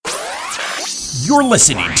You're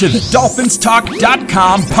listening to the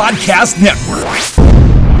DolphinsTalk.com podcast network.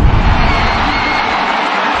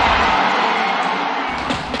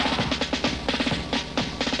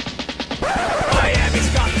 Miami's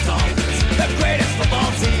got the Dolphins, the greatest football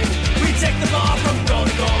team. We take the ball from goal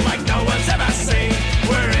to goal like no one's ever seen.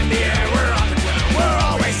 We're in the air, we're on the ground, we're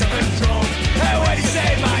always in control. Hey, when you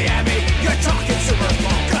say Miami, you're talking Super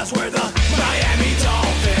Bowl. 'Cause we're the Miami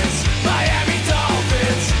Dolphins, Miami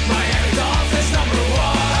Dolphins, Miami Dolphins number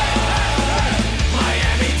one.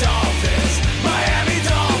 Miami Dolphins, Miami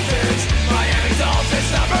Dolphins, Miami Dolphins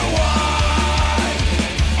number one.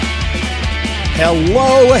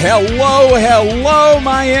 Hello,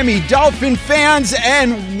 Miami Dolphin fans,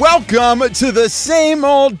 and welcome to the Same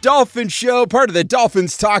Old Dolphin Show, part of the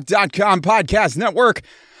DolphinsTalk.com podcast network.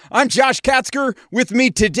 I'm Josh Katzker. With me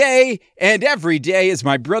today and every day is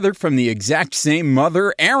my brother from the exact same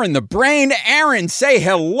mother, Aaron the Brain. Aaron, say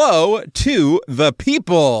hello to the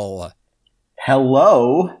people.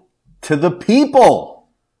 Hello to the people.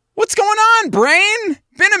 What's going on, Brain?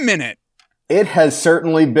 Been a minute. It has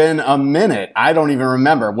certainly been a minute. I don't even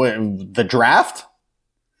remember. The draft?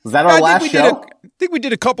 Was that our last show? I think we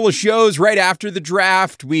did a couple of shows right after the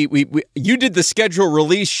draft. You did the schedule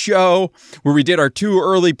release show where we did our two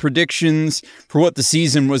early predictions for what the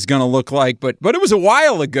season was going to look like, but it was a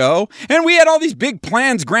while ago, and we had all these big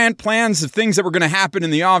plans, grand plans of things that were going to happen in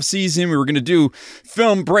the offseason. We were going to do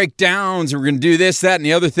film breakdowns, and we were going to do this, that, and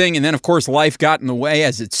the other thing, and then, of course, life got in the way,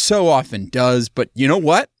 as it so often does. But you know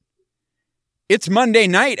what? It's Monday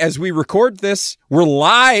night as we record this. We're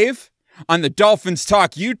live on the Dolphins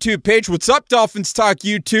Talk YouTube page. What's up, Dolphins Talk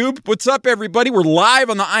YouTube? What's up, everybody? We're live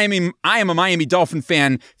on the I Am a Miami Dolphin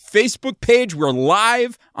Fan Facebook page. We're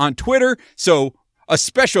live on Twitter. So a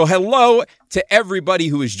special hello to everybody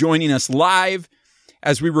who is joining us live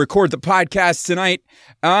as we record the podcast tonight.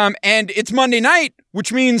 And it's Monday night,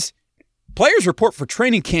 which means players report for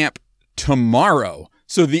training camp tomorrow.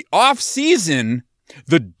 So the off-season,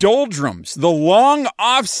 the doldrums, the long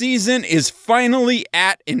off-season is finally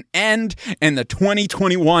at an end, and the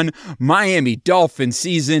 2021 Miami Dolphin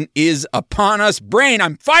season is upon us. Brain,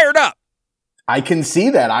 I'm fired up. I can see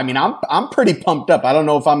that. I mean, I'm pretty pumped up. I don't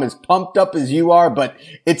know if I'm as pumped up as you are, but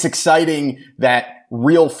it's exciting that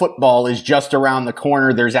real football is just around the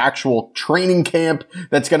corner. There's actual training camp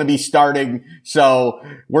that's going to be starting. So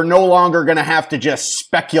we're no longer going to have to just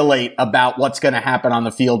speculate about what's going to happen on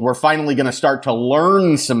the field. We're finally going to start to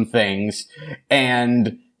learn some things.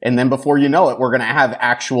 And then before you know it, we're going to have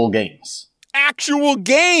actual games. Actual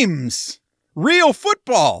games. Real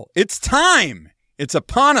football. It's time. It's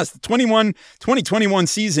upon us. The 2021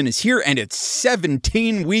 season is here, and it's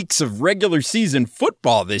 17 weeks of regular season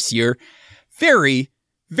football this year. Very,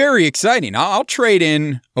 very exciting. I'll trade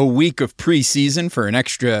in a week of preseason for an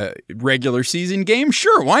extra regular season game.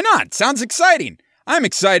 Sure, why not? Sounds exciting. I'm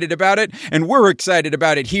excited about it, and we're excited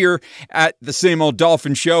about it here at the Same Old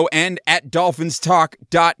Dolphin Show and at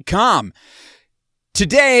DolphinsTalk.com.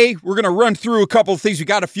 Today, we're going to run through a couple of things. We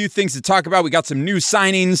got a few things to talk about. We got some new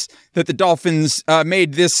signings that the Dolphins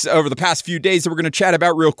made this over the past few days that we're going to chat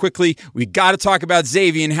about real quickly. We got to talk about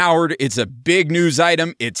Xavien Howard. It's a big news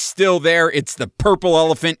item. It's still there. It's the purple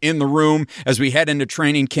elephant in the room as we head into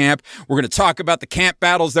training camp. We're going to talk about the camp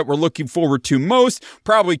battles that we're looking forward to most,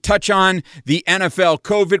 probably touch on the NFL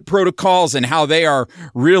COVID protocols and how they are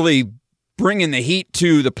really bringing the heat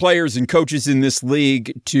to the players and coaches in this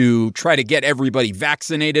league to try to get everybody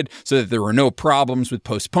vaccinated so that there are no problems with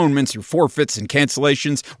postponements or forfeits and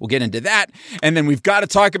cancellations. We'll get into that. And then we've got to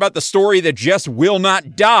talk about the story that just will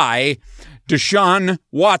not die, Deshaun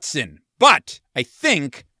Watson. But I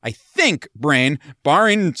think, Brain,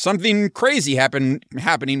 barring something crazy happening,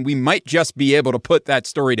 we might just be able to put that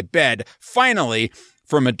story to bed, finally,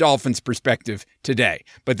 from a Dolphins perspective today.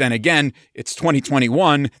 But then again, it's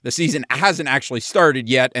 2021. The season hasn't actually started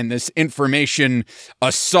yet, and this information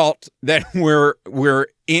assault that we're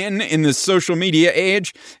in the social media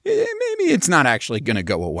age, maybe it's not actually going to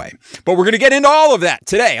go away. But we're going to get into all of that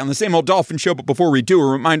today on the Same Old Dolphin Show. But before we do,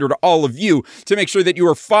 a reminder to all of you to make sure that you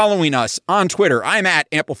are following us on Twitter. I'm at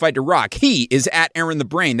Amplified to Rock. He is at Aaron the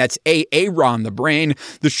Brain. That's Aaron the Brain.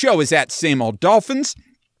 The show is at Same Old Dolphins.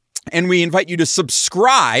 And we invite you to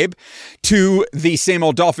subscribe to the Same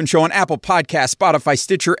Old Dolphin Show on Apple Podcasts, Spotify,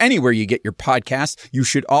 Stitcher, anywhere you get your podcasts. You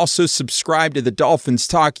should also subscribe to the Dolphins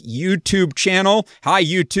Talk YouTube channel. Hi,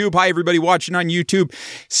 YouTube. Hi, everybody watching on YouTube.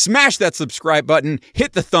 Smash that subscribe button.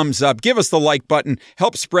 Hit the thumbs up. Give us the like button.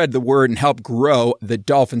 Help spread the word and help grow the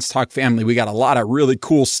Dolphins Talk family. We got a lot of really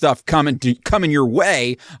cool stuff coming your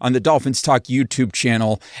way on the Dolphins Talk YouTube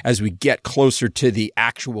channel as we get closer to the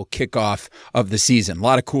actual kickoff of the season. A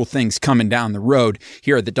lot of cool things coming down the road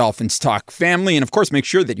here at the Dolphins Talk family. And of course, make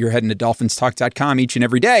sure that you're heading to dolphinstalk.com each and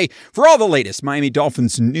every day for all the latest Miami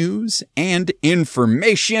Dolphins news and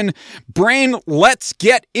information. Brain, let's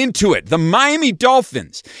get into it. The Miami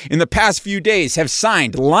Dolphins in the past few days have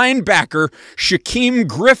signed linebacker Shaquem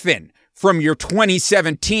Griffin from your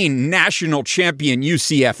 2017 national champion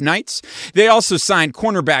UCF Knights. They also signed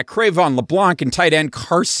cornerback Cre'Von LeBlanc and tight end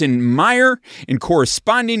Carson Meier. In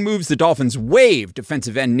corresponding moves, the Dolphins waived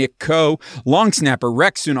defensive end Nick Coe, long snapper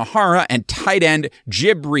Rex Sunahara, and tight end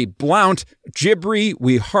Xavien Blount. Jibri,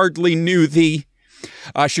 we hardly knew thee.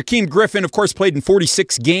 Shaquem Griffin, of course, played in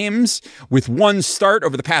 46 games with one start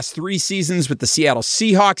over the past 3 seasons with the Seattle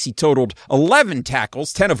Seahawks. He totaled 11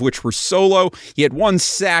 tackles, 10 of which were solo. He had 1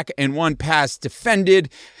 sack and 1 pass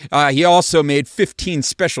defended. He also made 15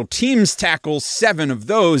 special teams tackles, 7 of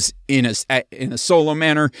those in a solo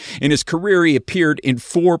manner. In his career, he appeared in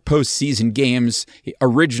 4 postseason games,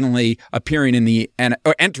 originally entering the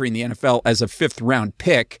NFL as a 5th-round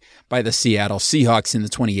pick by the Seattle Seahawks in the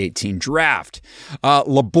 2018 draft.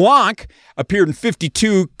 LeBlanc appeared in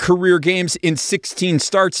 52 career games in 16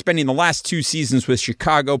 starts, spending the last 2 seasons with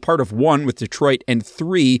Chicago, part of 1 with Detroit and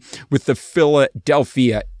 3 with the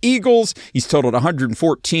Philadelphia Eagles. He's totaled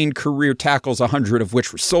 114 career tackles, 100 of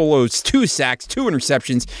which were solos, 2 sacks, 2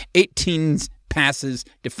 interceptions, 18 passes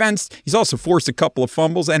defensed. He's also forced a couple of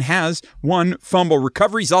fumbles and has 1 fumble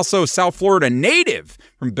recovery. He's also a South Florida native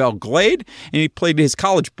from Belle Glade, and he played his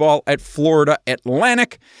college ball at Florida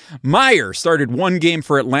Atlantic. Meier started 1 game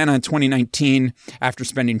for Atlanta in 2019 after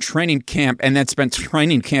spending training camp, and then spent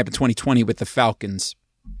training camp in 2020 with the Falcons.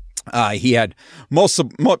 He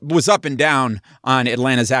was up and down on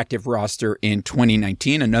Atlanta's active roster in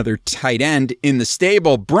 2019. Another tight end in the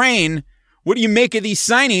stable. Brain, what do you make of these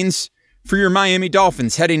signings for your Miami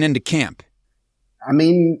Dolphins heading into camp? I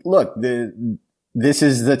mean, look, this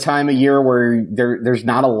is the time of year where there's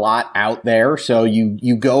not a lot out there. So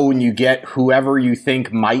you go and you get whoever you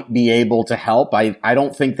think might be able to help. I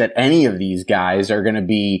don't think that any of these guys are going to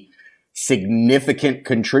be significant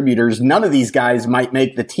contributors. None of these guys might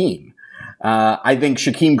make the team. I think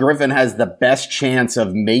Shaquem Griffin has the best chance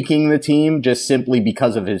of making the team just simply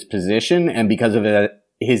because of his position and because of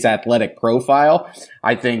his athletic profile.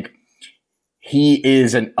 I think he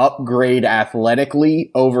is an upgrade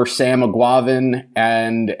athletically over Sam Eguavoen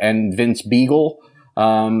and Vince Beagle.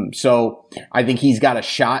 So I think he's got a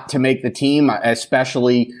shot to make the team,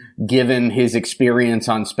 especially given his experience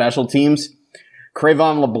on special teams.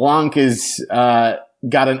 Cre'Von LeBlanc is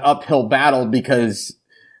got an uphill battle because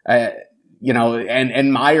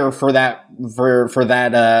and Meier for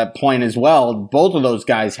that point as well. Both of those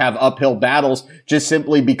guys have uphill battles just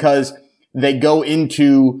simply because they go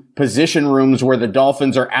into position rooms where the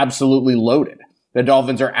Dolphins are absolutely loaded. The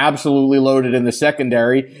Dolphins are absolutely loaded in the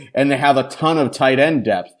secondary, and they have a ton of tight end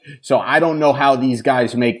depth. So I don't know how these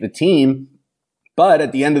guys make the team, but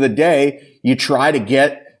at the end of the day, you try to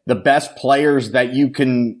get the best players that you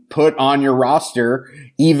can put on your roster,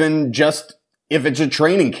 even just if it's a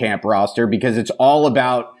training camp roster, because it's all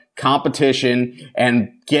about competition and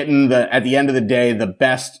getting at the end of the day, the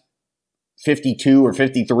best 52 or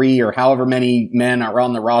 53 or however many men are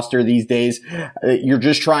on the roster these days. You're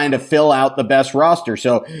just trying to fill out the best roster.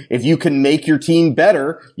 So if you can make your team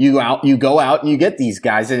better, you go out and you get these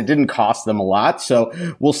guys, and it didn't cost them a lot. So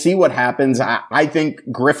we'll see what happens. I think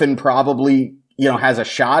Griffin probably, has a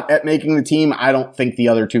shot at making the team. I don't think the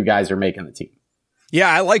other 2 guys are making the team. Yeah,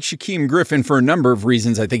 I like Shaquem Griffin for a number of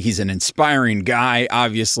reasons. I think he's an inspiring guy.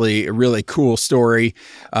 Obviously, a really cool story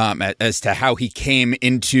as to how he came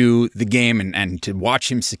into the game and to watch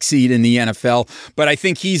him succeed in the NFL. But I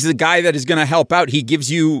think he's the guy that is going to help out. He gives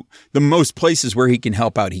you the most places where he can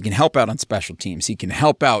help out. He can help out on special teams. He can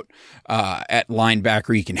help out at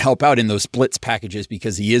linebacker. He can help out in those blitz packages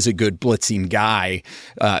because he is a good blitzing guy.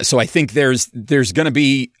 So I think there's going to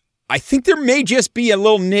be, I think there may just be a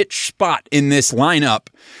little niche spot in this lineup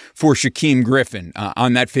for Shaquem Griffin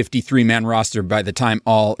on that 53-man roster by the time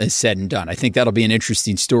all is said and done. I think that'll be an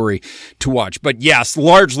interesting story to watch. But yes,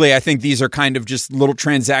 largely, I think these are kind of just little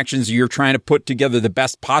transactions. You're trying to put together the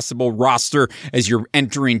best possible roster as you're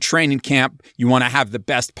entering training camp. You want to have the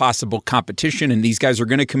best possible competition, and these guys are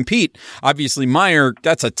going to compete. Obviously, Meier,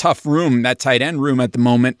 that's a tough room, that tight end room at the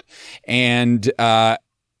moment. And,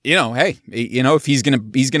 if he's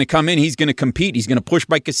gonna come in, he's gonna compete. He's gonna push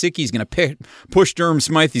Mike Gesicki. He's gonna push Durham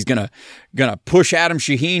Smythe. He's gonna push Adam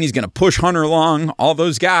Shaheen. He's gonna push Hunter Long. All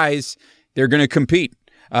those guys, they're gonna compete.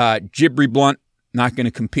 Xavien Blount not gonna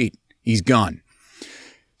compete. He's gone.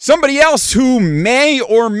 Somebody else who may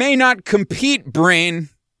or may not compete, Brain,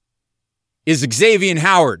 is Xavien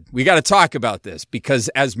Howard. We got to talk about this because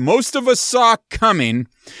as most of us saw coming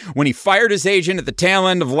when he fired his agent at the tail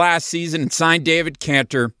end of last season and signed David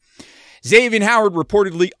Cantor, Xavien Howard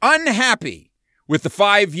reportedly unhappy with the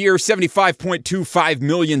 5-year, $75.25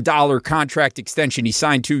 million contract extension he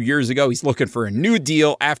signed 2 years ago. He's looking for a new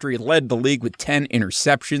deal after he led the league with 10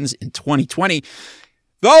 interceptions in 2020.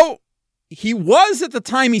 Though he was at the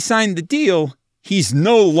time he signed the deal, he's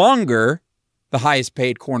no longer the highest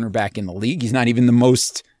paid cornerback in the league. He's not even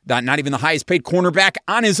the highest paid cornerback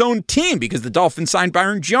on his own team because the Dolphins signed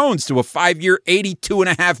Byron Jones to a 5-year,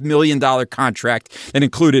 $82.5 million contract that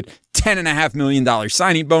included $10.5 million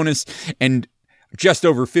signing bonus and just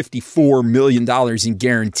over $54 million in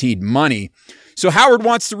guaranteed money. So Howard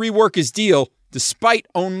wants to rework his deal despite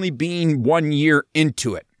only being 1 year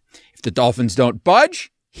into it. If the Dolphins don't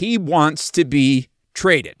budge, he wants to be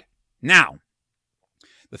traded. Now,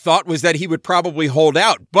 the thought was that he would probably hold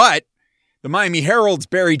out, but the Miami Herald's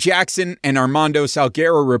Barry Jackson and Armando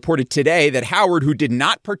Salguero reported today that Howard, who did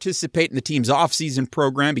not participate in the team's offseason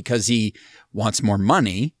program because he wants more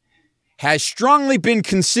money, has strongly been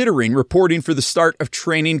considering reporting for the start of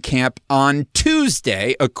training camp on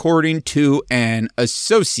Tuesday, according to an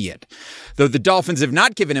associate. Though the Dolphins have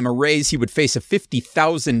not given him a raise, he would face a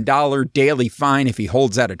 $50,000 daily fine if he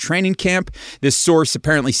holds out of training camp. This source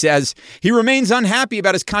apparently says he remains unhappy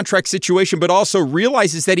about his contract situation, but also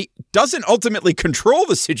realizes that he doesn't ultimately control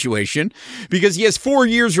the situation because he has 4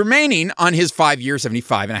 years remaining on his 5-year,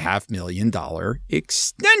 $75.5 million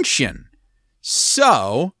extension.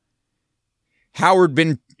 So Howard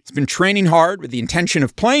has been training hard with the intention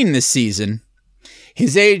of playing this season.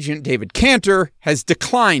 His agent, David Cantor, has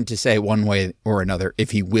declined to say one way or another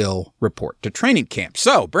if he will report to training camp.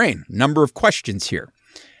 So, Brain, number of questions here.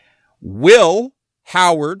 Will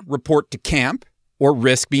Howard report to camp or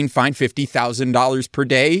risk being fined $50,000 per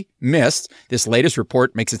day missed? This latest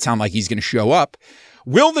report makes it sound like he's going to show up.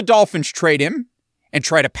 Will the Dolphins trade him and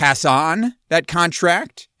try to pass on that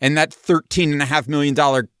contract and that $13.5 million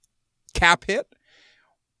cap hit?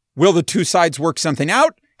 Will the two sides work something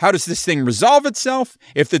out? How does this thing resolve itself?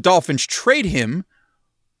 If the Dolphins trade him,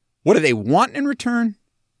 what do they want in return?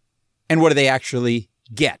 And what do they actually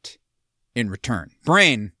get in return?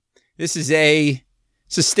 Brain, this is a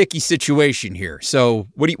sticky situation here. So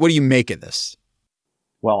what do you make of this?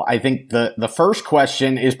 Well, I think the first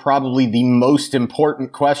question is probably the most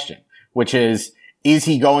important question, which is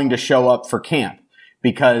he going to show up for camp?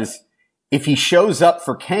 Because if he shows up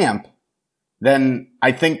for camp, then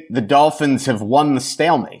I think the Dolphins have won the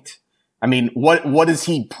stalemate. I mean, what is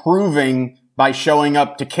he proving by showing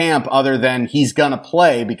up to camp other than he's going to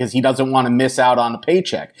play because he doesn't want to miss out on the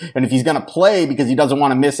paycheck? And if he's going to play because he doesn't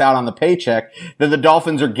want to miss out on the paycheck, then the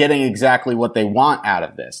Dolphins are getting exactly what they want out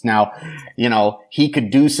of this. Now, he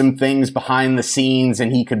could do some things behind the scenes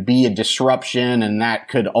and he could be a disruption and that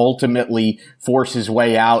could ultimately force his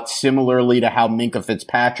way out, similarly to how Minkah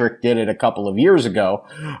Fitzpatrick did it a couple of years ago.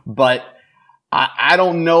 But I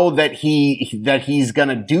don't know that he's going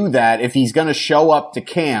to do that. If he's going to show up to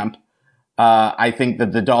camp, I think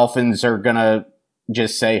that the Dolphins are going to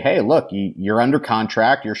just say, hey, look, you're under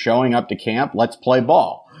contract. You're showing up to camp. Let's play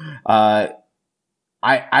ball. I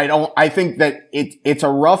think that it's a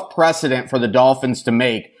rough precedent for the Dolphins to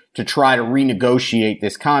make to try to renegotiate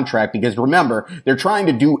this contract because remember, they're trying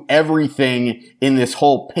to do everything in this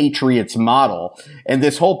whole Patriots model. And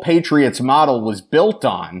this whole Patriots model was built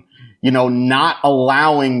on not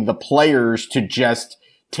allowing the players to just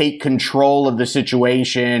take control of the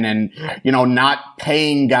situation and, not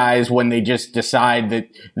paying guys when they just decide that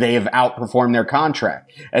they have outperformed their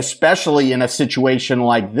contract, especially in a situation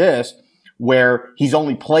like this where he's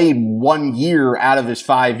only played 1 year out of his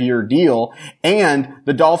 5-year deal and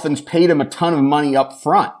the Dolphins paid him a ton of money up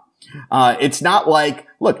front. It's not like,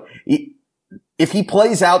 look, if he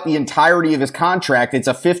plays out the entirety of his contract, it's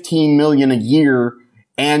a $15 million a year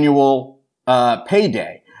annual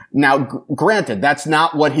payday. Now, granted, that's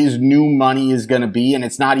not what his new money is going to be, and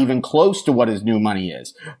it's not even close to what his new money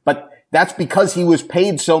is. But that's because he was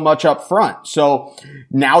paid so much up front. So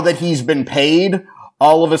now that he's been paid,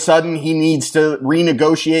 all of a sudden he needs to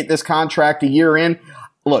renegotiate this contract a year in.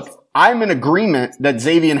 Look, I'm in agreement that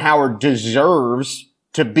Xavien Howard deserves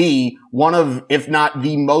to be one of, if not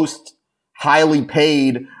the most highly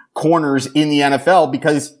paid corners in the NFL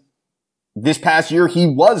because this past year, he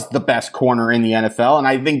was the best corner in the NFL, and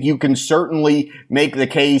I think you can certainly make the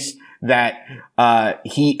case that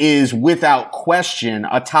he is, without question,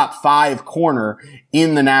 a top 5 corner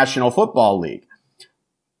in the National Football League.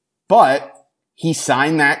 But he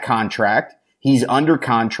signed that contract. He's under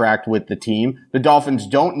contract with the team. The Dolphins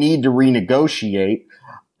don't need to renegotiate.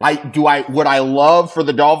 Would I love for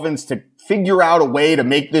the Dolphins to figure out a way to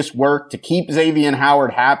make this work, to keep Xavien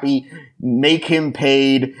Howard happy, make him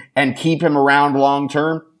paid, and keep him around long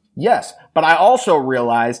term? Yes. But I also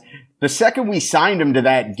realize the second we signed him to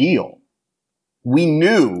that deal, we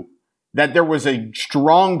knew that there was a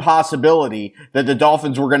strong possibility that the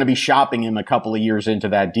Dolphins were going to be shopping him a couple of years into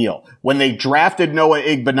that deal. When they drafted Noah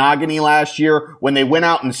Igbenogany last year, when they went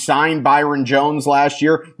out and signed Byron Jones last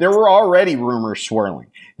year, there were already rumors swirling.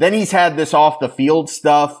 Then he's had this off the field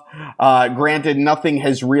stuff. Granted, nothing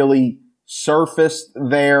has really surfaced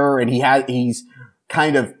there, and he's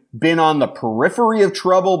kind of been on the periphery of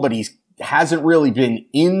trouble, but he hasn't really been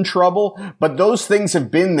in trouble. But those things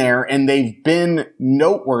have been there, and they've been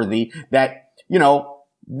noteworthy that,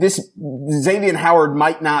 this Xavien Howard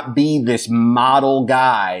might not be this model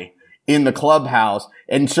guy in the clubhouse,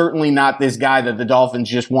 and certainly not this guy that the Dolphins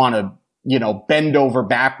just want to, bend over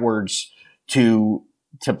backwards to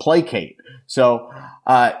placate. So,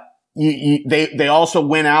 they also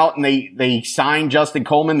went out and they signed Justin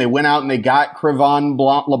Coleman. They went out and they got Cre'Von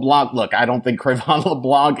LeBlanc. Look, I don't think Cre'Von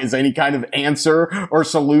LeBlanc is any kind of answer or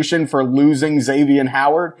solution for losing Xavien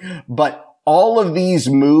Howard, but all of these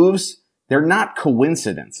moves, they're not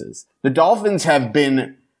coincidences. The Dolphins have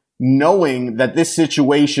been knowing that this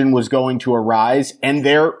situation was going to arise, and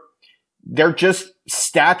they're just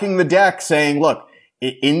stacking the deck saying, look,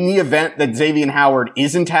 in the event that Xavien Howard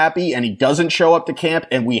isn't happy and he doesn't show up to camp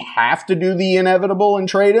and we have to do the inevitable and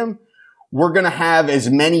trade him, we're going to have as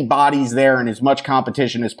many bodies there and as much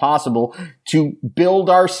competition as possible to build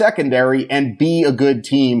our secondary and be a good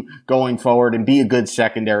team going forward and be a good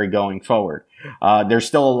secondary going forward. There's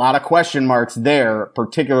still a lot of question marks there,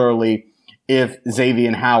 particularly if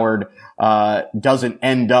Xavien Howard doesn't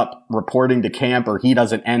end up reporting to camp or he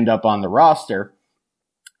doesn't end up on the roster.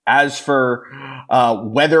 As for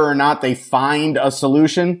whether or not they find a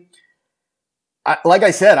solution, like I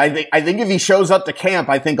said, I think if he shows up to camp,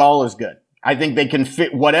 I think all is good. I think they can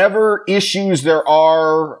fit whatever issues there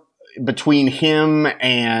are between him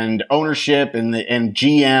and ownership and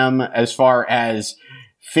GM as far as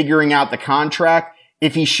figuring out the contract.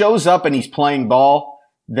 If he shows up and he's playing ball,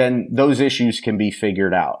 then those issues can be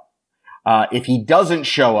figured out. If he doesn't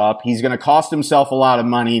show up, he's going to cost himself a lot of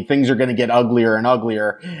money. Things are going to get uglier and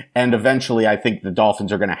uglier. And eventually, I think the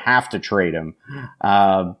Dolphins are going to have to trade him.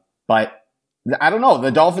 But I don't know.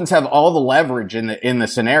 The Dolphins have all the leverage in the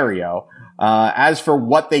scenario. As for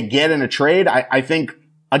what they get in a trade, I think,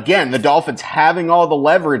 again, the Dolphins having all the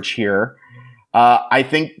leverage here, I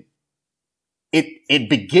think it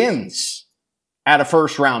begins at a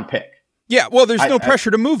first round pick. Yeah, well, there's no pressure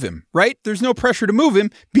to move him, right? There's no pressure to move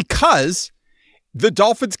him because the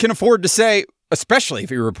Dolphins can afford to say, especially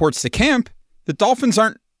if he reports to camp, the Dolphins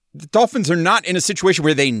are not in a situation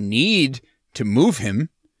where they need to move him.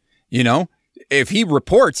 If he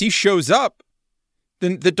reports, he shows up,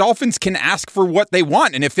 then the Dolphins can ask for what they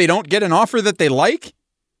want. And if they don't get an offer that they like,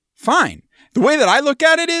 fine. The way that I look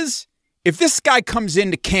at it is, if this guy comes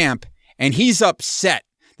into camp and he's upset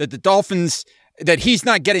that the Dolphins, that he's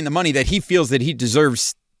not getting the money that he feels that he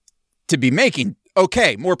deserves to be making,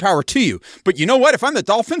 okay, more power to you. But you know what? If I'm the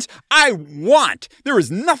Dolphins, there is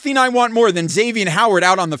nothing I want more than Xavien Howard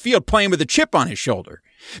out on the field playing with a chip on his shoulder.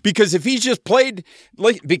 Because if he's just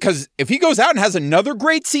because if he goes out and has another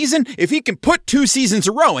great season, if he can put 2 seasons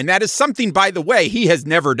in a row, and that is something, by the way, he has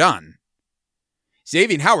never done.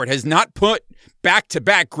 Xavien Howard has not put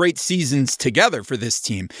back-to-back great seasons together for this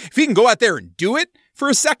team. If he can go out there and do it for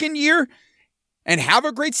a second year and have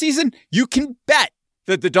a great season, you can bet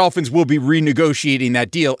that the Dolphins will be renegotiating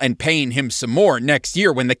that deal and paying him some more next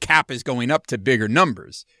year when the cap is going up to bigger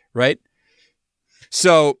numbers, right?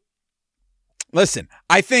 So, listen,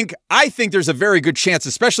 I think there's a very good chance,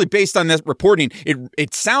 especially based on this reporting,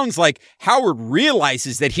 it sounds like Howard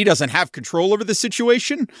realizes that he doesn't have control over the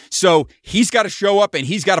situation, so he's got to show up and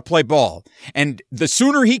he's got to play ball. And the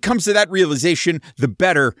sooner he comes to that realization, the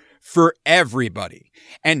better for everybody.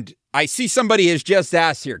 And I see somebody has just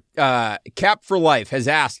asked here, Cap for Life has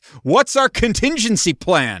asked, what's our contingency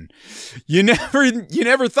plan? You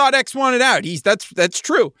never thought X wanted out. That's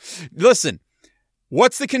true. Listen,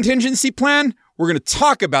 what's the contingency plan? We're going to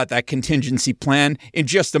talk about that contingency plan in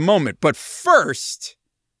just a moment. But first,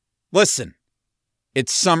 listen,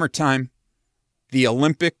 it's summertime. The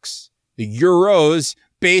Olympics, the Euros,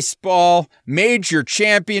 baseball, major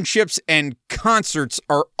championships, and concerts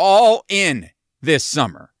are all in this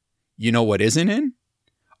summer. You know what isn't in?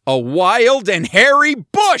 A wild and hairy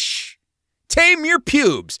bush. Tame your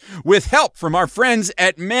pubes with help from our friends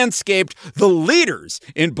at Manscaped, the leaders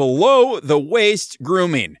in below-the-waist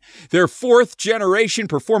grooming. Their 4th-generation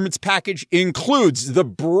performance package includes the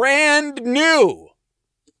brand new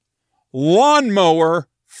Lawnmower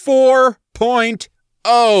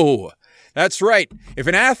 4.0. That's right. If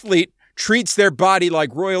an athlete treats their body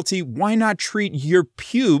like royalty, why not treat your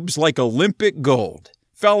pubes like Olympic gold?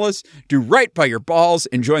 Fellas, do right by your balls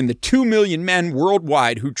and join the 2 million men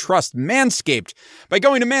worldwide who trust Manscaped by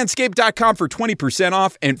going to manscaped.com for 20%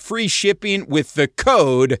 off and free shipping with the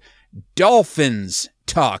code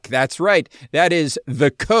DolphinsTalk. That's right. That is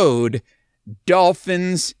the code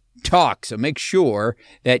DolphinsTalk. So make sure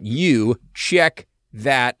that you check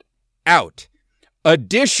that out.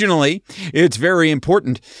 Additionally, it's very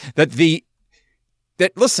important that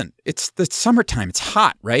listen, it's the summertime. It's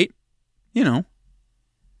hot, right? You know,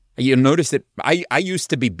 you'll notice that I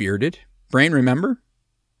used to be bearded. Brain, remember?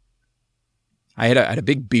 I had a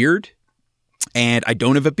big beard, and I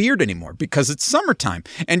don't have a beard anymore because it's summertime.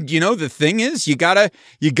 And you know, the thing is, you gotta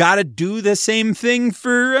do the same thing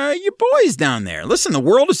for your boys down there. Listen, the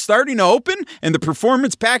world is starting to open, and the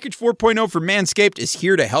Performance Package 4.0 for Manscaped is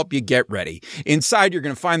here to help you get ready. Inside, you're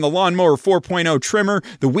going to find the Lawnmower 4.0 trimmer,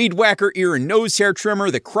 the Weed Whacker ear and nose hair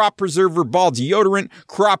trimmer, the Crop Preserver ball deodorant,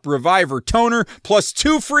 Crop Reviver toner, plus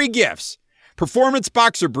 2 free gifts. Performance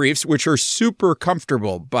boxer briefs, which are super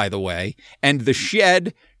comfortable, by the way, and the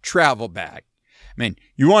Shed travel bag. Man,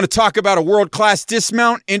 you want to talk about a world-class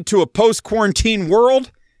dismount into a post-quarantine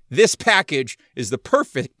world? This package is the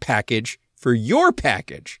perfect package for your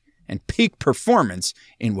package and peak performance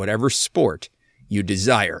in whatever sport you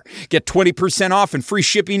desire. Get 20% off and free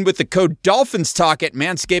shipping with the code DolphinsTalk at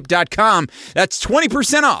manscaped.com. That's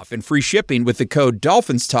 20% off and free shipping with the code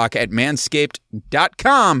DolphinsTalk at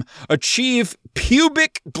manscaped.com. Achieve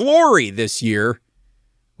pubic glory this year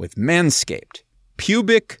with Manscaped.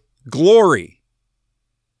 Pubic glory.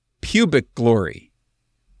 Pubic glory.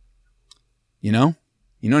 You know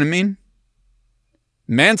what I mean?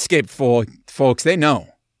 Manscaped folks, they know.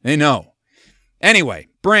 Anyway,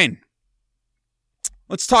 Brain,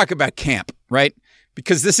 let's talk about camp, right?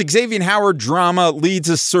 Because this Xavien Howard drama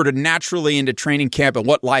leads us sort of naturally into training camp and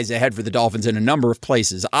what lies ahead for the Dolphins in a number of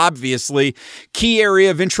places. Obviously, key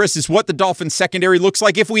area of interest is what the Dolphins secondary looks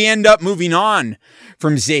like if we end up moving on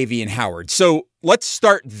from Xavien Howard. So let's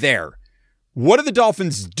start there. What do the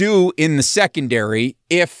Dolphins do in the secondary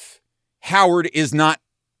if Howard is not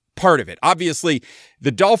part of it? Obviously,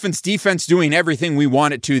 the Dolphins defense doing everything we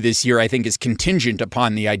want it to this year, I think, is contingent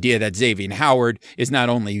upon the idea that Xavien Howard is not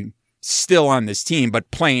only still on this team,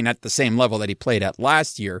 but playing at the same level that he played at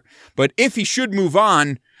last year. But if he should move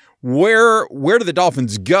on, where do the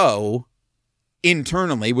Dolphins go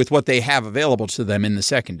internally with what they have available to them in the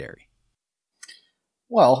secondary?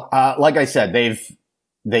 Well, like I said, they've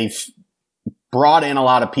brought in a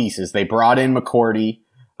lot of pieces. They brought in McCourty.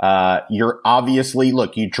 You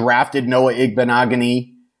drafted Noah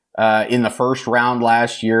Igbenogany in the first round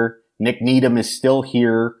last year. Nick Needham is still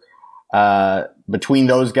here. Between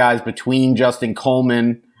those guys, between Justin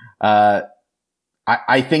Coleman,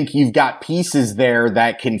 I think you've got pieces there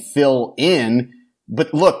that can fill in.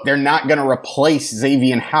 But look, they're not going to replace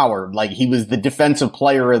Xavien Howard. Like, he was the defensive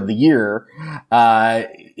player of the year.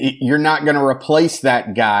 You're not going to replace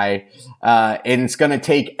that guy. And it's going to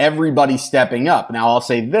take everybody stepping up. Now, I'll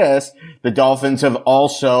say this. The Dolphins have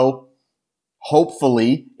also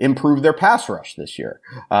hopefully improved their pass rush this year.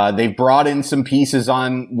 They've brought in some pieces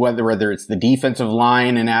on whether it's the defensive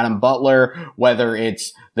line and Adam Butler, whether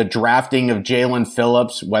it's the drafting of Jalen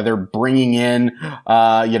Phillips, whether bringing in,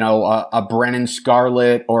 a Brennan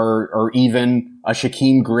Scarlett or even a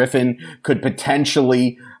Shaquem Griffin could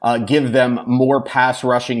potentially give them more pass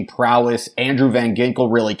rushing prowess. Andrew Van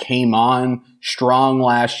Ginkel really came on strong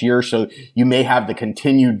last year, so you may have the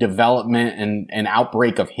continued development and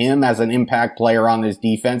outbreak of him as an impact player on this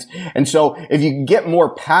defense. And so if you can get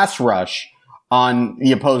more pass rush on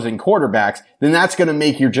the opposing quarterbacks, then that's going to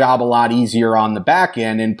make your job a lot easier on the back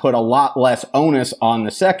end and put a lot less onus on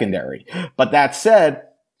the secondary. But that said,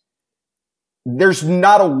 there's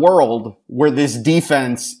not a world where this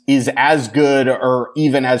defense is as good or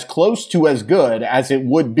even as close to as good as it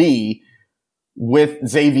would be with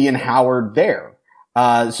Xavien Howard there.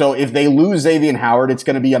 So if they lose Xavien Howard, it's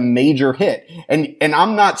going to be a major hit. And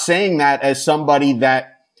I'm not saying that as somebody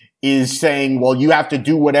that is saying, well, you have to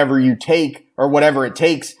do whatever you take or whatever it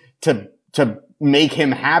takes to make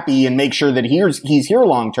him happy and make sure that he's here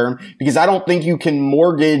long term, because I don't think you can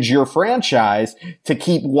mortgage your franchise to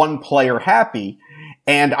keep one player happy.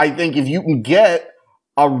 And I think if you can get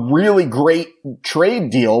a really great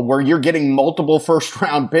trade deal where you're getting multiple first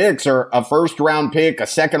round picks or a first round pick, a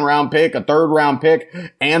second round pick, a third round pick,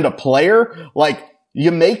 and a player, like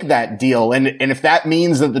you make that deal. And if that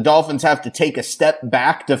means that the Dolphins have to take a step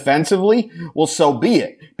back defensively, well, so be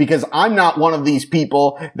it. Because I'm not one of these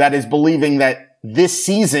people that is believing that this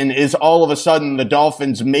season is all of a sudden the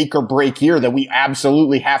Dolphins' make or break year, that we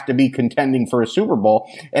absolutely have to be contending for a Super Bowl.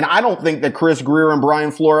 And I don't think that Chris Greer and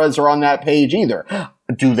Brian Flores are on that page either.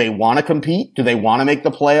 Do they want to compete? Do they want to make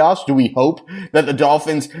the playoffs? Do we hope that the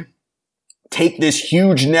Dolphins take this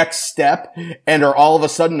huge next step and are all of a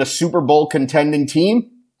sudden a Super Bowl contending team?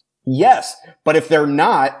 Yes. But if they're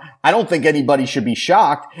not, I don't think anybody should be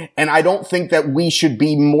shocked. And I don't think that we should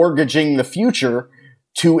be mortgaging the future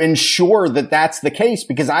to ensure that that's the case,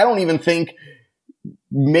 because I don't even think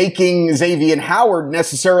making Xavien Howard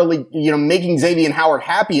necessarily, making Xavien Howard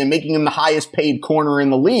happy and making him the highest paid corner in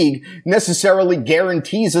the league necessarily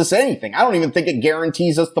guarantees us anything. I don't even think it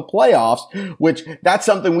guarantees us the playoffs, which that's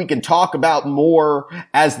something we can talk about more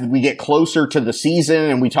as we get closer to the season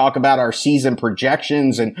and we talk about our season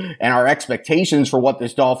projections and our expectations for what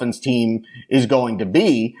this Dolphins team is going to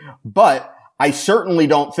be. But I certainly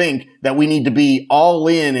don't think that we need to be all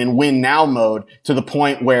in win now mode to the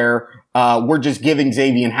point where we're just giving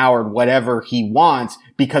Xavien Howard whatever he wants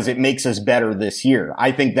because it makes us better this year.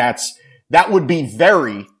 I think that would be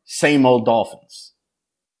very same old Dolphins.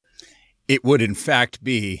 It would in fact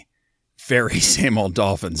be very same old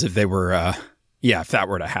Dolphins if they were, if that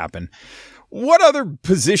were to happen. What other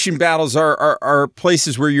position battles are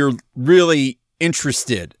places where you're really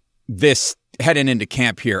interested this heading into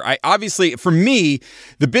camp here? Obviously, for me,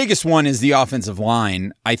 the biggest one is the offensive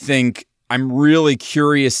line. I think I'm really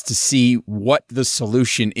curious to see what the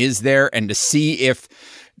solution is there and to see if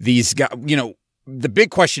these guys, the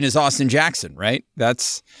big question is Austin Jackson, right?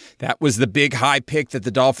 That was the big high pick that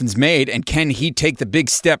the Dolphins made. And can he take the big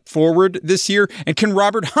step forward this year? And can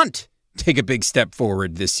Robert Hunt take a big step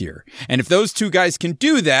forward this year? And if those two guys can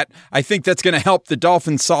do that, I think that's going to help the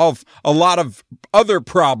Dolphins solve a lot of other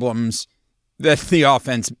problems that the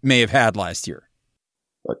offense may have had last year.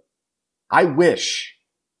 Look, I wish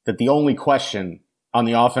that the only question on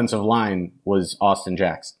the offensive line was Austin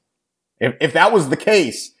Jackson. If that was the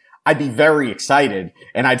case, I'd be very excited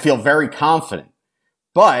and I'd feel very confident.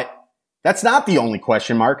 But that's not the only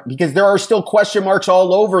question mark, because there are still question marks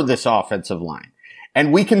all over this offensive line.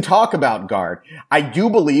 And we can talk about guard. I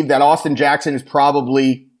do believe that Austin Jackson is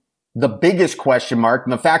probably the biggest question mark,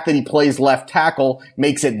 and the fact that he plays left tackle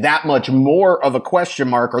makes it that much more of a question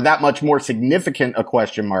mark, or that much more significant a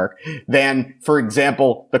question mark than, for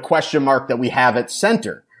example, the question mark that we have at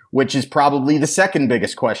center, which is probably the second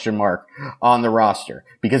biggest question mark on the roster,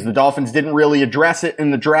 because the Dolphins didn't really address it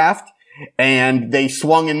in the draft, and they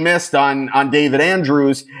swung and missed on David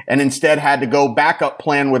Andrews, and instead had to go backup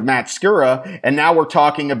plan with Matt Skura, and now we're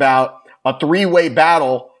talking about a three-way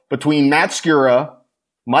battle between Matt Skura,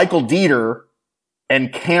 Michael Dieter,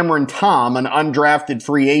 and Cameron Tom, an undrafted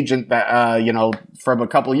free agent that, from a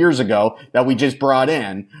couple of years ago that we just brought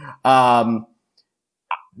in.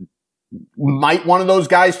 Might one of those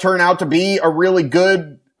guys turn out to be a really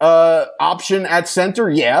good, option at center?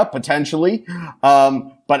 Yeah, potentially.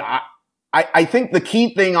 But I think the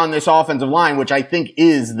key thing on this offensive line, which I think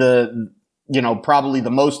is probably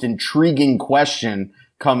the most intriguing question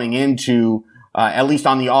coming into at least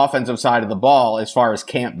on the offensive side of the ball, as far as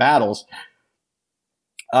camp battles,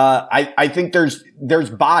 I think there's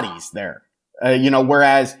bodies there,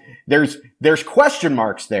 whereas there's question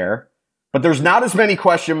marks there, but there's not as many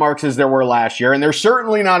question marks as there were last year. And there's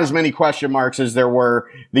certainly not as many question marks as there were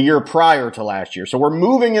the year prior to last year. So we're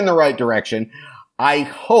moving in the right direction. I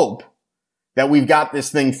hope that we've got this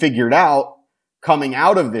thing figured out coming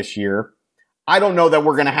out of this year. I don't know that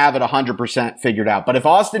we're going to have it 100% figured out, but if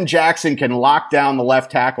Austin Jackson can lock down the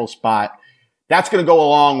left tackle spot, that's going to go a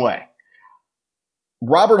long way.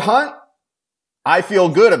 Robert Hunt, I feel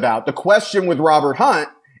good about. The question with Robert Hunt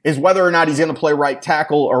is whether or not he's going to play right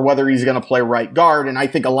tackle or whether he's going to play right guard. And I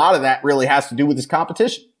think a lot of that really has to do with his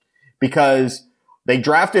competition, because they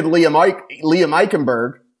drafted Liam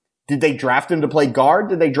Eichenberg. Did they draft him to play guard?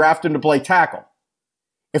 Did they draft him to play tackle?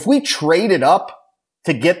 If we traded up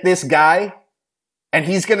to get this guy and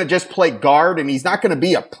he's going to just play guard and he's not going to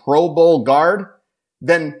be a Pro Bowl guard,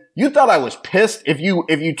 then you thought I was pissed if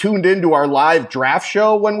you tuned into our live draft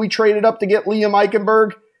show when we traded up to get Liam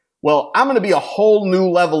Eichenberg. Well, I'm going to be a whole new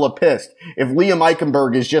level of pissed if Liam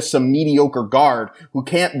Eichenberg is just some mediocre guard who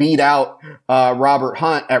can't beat out Robert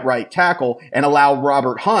Hunt at right tackle and allow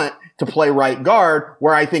Robert Hunt to play right guard,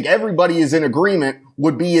 where I think everybody is in agreement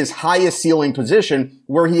would be his highest ceiling position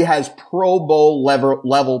where he has Pro Bowl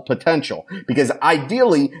level potential. Because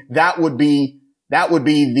ideally that would be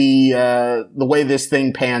the way this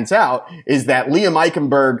thing pans out, is that Liam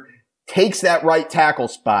Eichenberg takes that right tackle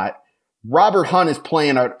spot. Robert Hunt is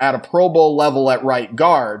playing at a Pro Bowl level at right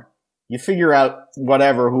guard. You figure out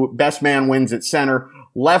who best man wins at center.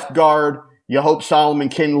 Left guard, you hope Solomon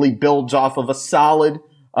Kindley builds off of a solid,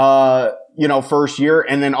 first year.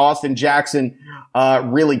 And then Austin Jackson,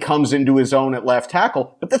 really comes into his own at left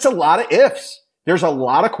tackle. But that's a lot of ifs. There's a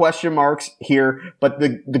lot of question marks here. But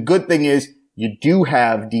the good thing is you do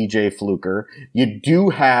have DJ Fluker. You do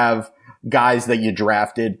have guys that you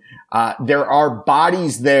drafted. There are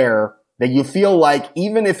bodies there that you feel like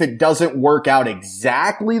even if it doesn't work out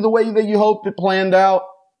exactly the way that you hoped it planned out,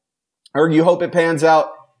 or you hope it pans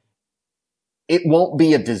out, it won't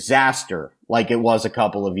be a disaster like it was a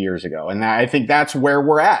couple of years ago. And I think that's where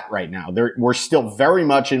we're at right now. We're still very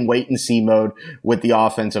much in wait and see mode with the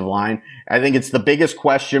offensive line. I think it's the biggest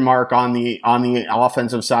question mark on the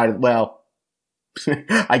offensive side. Well,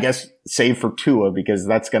 I guess save for Tua, because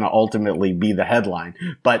that's going to ultimately be the headline.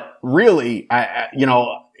 But really,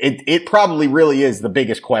 it probably really is the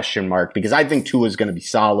biggest question mark, because I think Tua is going to be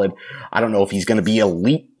solid. I don't know if he's going to be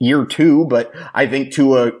elite year 2, but I think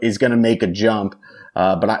Tua is going to make a jump.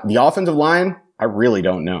 But the offensive line, I really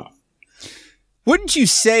don't know. Wouldn't you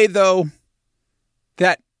say, though,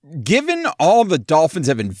 that given all the Dolphins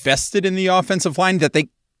have invested in the offensive line, that they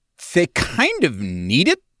kind of need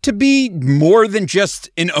it to be more than just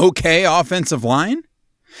an okay offensive line?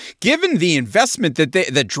 Given the investment that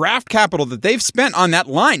the draft capital that they've spent on that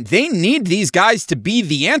line, they need these guys to be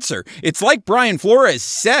the answer. It's like Brian Flores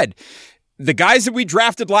said, the guys that we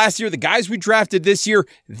drafted last year, the guys we drafted this year,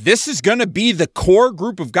 this is going to be the core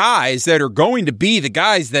group of guys that are going to be the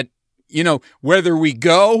guys that, whether we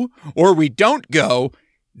go or we don't go,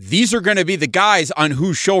 these are going to be the guys on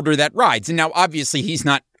whose shoulder that rides. And now, obviously, he's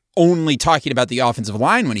not only talking about the offensive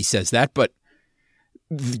line when he says that, but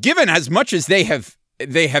given as much as they have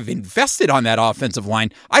invested on that offensive line,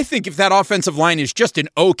 I think if that offensive line is just an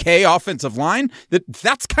okay offensive line,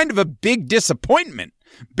 that's kind of a big disappointment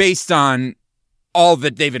based on all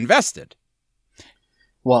that they've invested.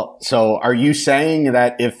 Well, so are you saying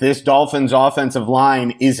that if this Dolphins offensive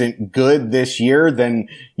line isn't good this year, then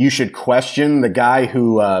you should question the guy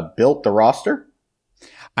who built the roster?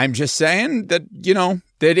 I'm just saying that,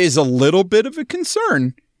 that is a little bit of a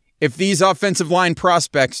concern if these offensive line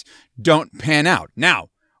prospects don't pan out. Now,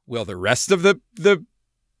 will the rest of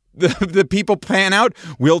the people pan out?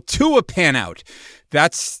 Will Tua pan out?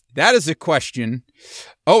 That is a question.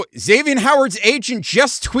 Oh, Xavien Howard's agent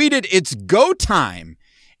just tweeted it's go time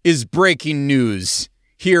is breaking news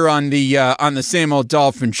here on the Same Old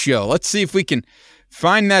Dolphins Show. Let's see if we can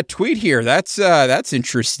find that tweet here. That's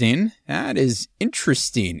interesting. That is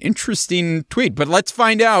interesting. Interesting tweet. But let's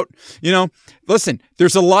find out. Listen,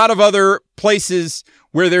 there's a lot of other places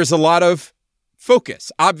where there's a lot of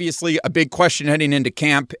focus. Obviously, a big question heading into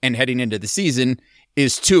camp and heading into the season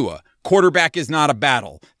is Tua. Quarterback is not a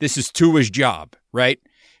battle. This is Tua's job, right?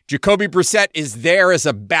 Jacoby Brissett is there as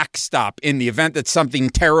a backstop in the event that something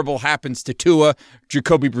terrible happens to Tua.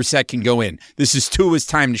 Jacoby Brissett can go in. This is Tua's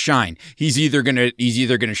time to shine. He's either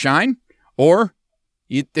gonna shine, or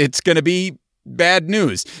it's gonna be bad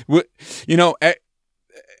news.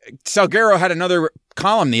 Salguero had another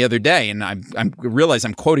column the other day, and I realize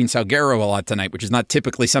I'm quoting Salguero a lot tonight, which is not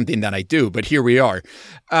typically something that I do, but here we are.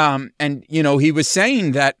 He was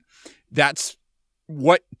saying that that's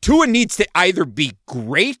what Tua needs to either be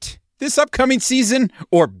great this upcoming season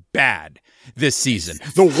or bad this season.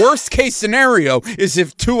 The worst case scenario is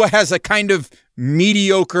if Tua has a kind of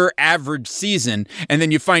mediocre average season and then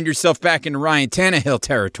you find yourself back in Ryan Tannehill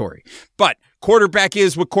territory. But quarterback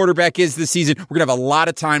is what quarterback is this season. We're going to have a lot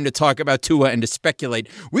of time to talk about Tua and to speculate.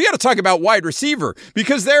 We got to talk about wide receiver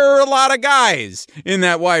because there are a lot of guys in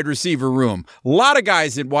that wide receiver room. A lot of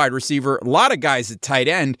guys at wide receiver, a lot of guys at tight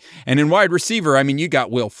end. And in wide receiver, you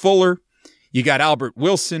got Will Fuller, you got Albert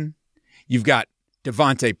Wilson, you've got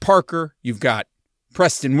Devontae Parker, you've got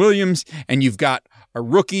Preston Williams, and you've got a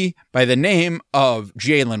rookie by the name of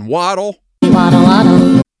Jalen Waddle.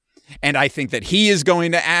 And I think that he is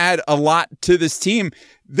going to add a lot to this team.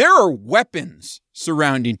 There are weapons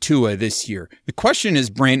surrounding Tua this year. The question is,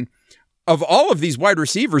 Brain, of all of these wide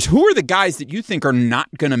receivers, who are the guys that you think are not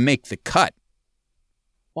going to make the cut?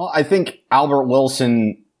 Well, I think Albert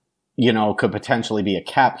Wilson, could potentially be a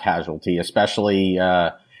cap casualty, especially,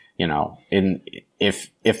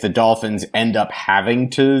 if the Dolphins end up having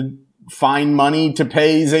to find money to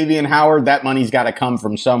pay Xavien Howard, that money's got to come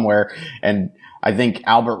from somewhere. And I think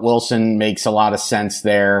Albert Wilson makes a lot of sense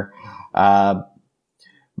there.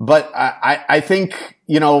 But I think,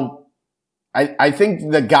 I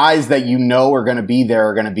think the guys that are going to be there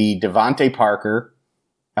are going to be Devontae Parker,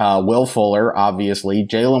 Will Fuller, obviously,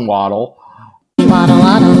 Jalen Waddle.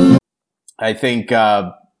 I think,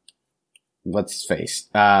 let's face,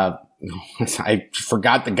 I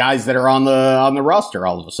forgot the guys that are on the roster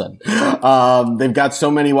all of a sudden. They've got so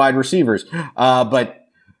many wide receivers. But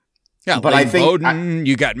I think Bowden,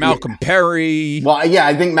 you got Malcolm Perry. Well, yeah,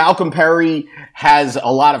 I think Malcolm Perry has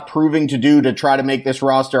a lot of proving to do to try to make this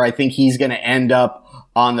roster. I think he's going to end up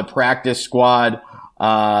on the practice squad.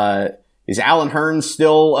 Is Allen Hurns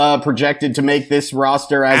still projected to make this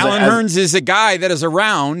roster? Allen Hurns is a guy that is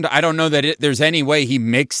around. I don't know that there's any way he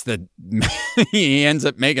makes he ends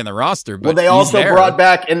up making the roster. But they also brought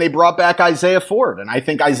back Isaiah Ford, and I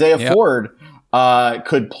think Isaiah Ford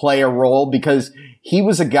could play a role because he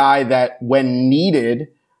was a guy that when needed,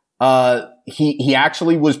 he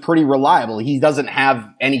actually was pretty reliable. He doesn't have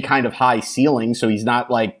any kind of high ceiling, so he's not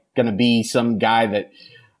like going to be some guy that,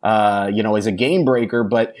 is a game breaker,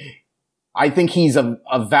 but I think he's a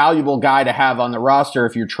valuable guy to have on the roster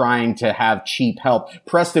if you're trying to have cheap help.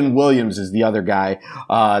 Preston Williams is the other guy,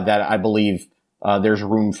 that I believe, there's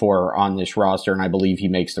room for on this roster, and I believe he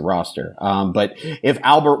makes the roster. But if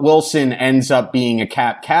Albert Wilson ends up being a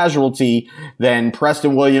cap casualty, then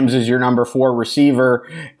Preston Williams is your number 4 receiver.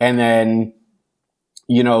 And then,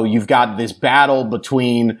 you've got this battle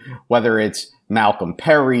between whether it's Malcolm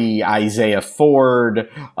Perry, Isaiah Ford.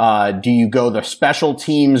 Do you go the special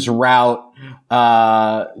teams route?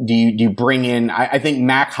 Do you bring in, I think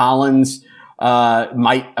Mac Hollins,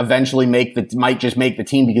 might just make the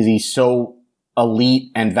team because he's so elite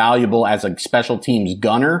and valuable as a special teams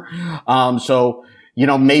gunner. So,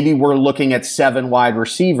 maybe we're looking at 7 wide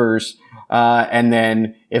receivers. And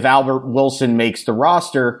then if Albert Wilson makes the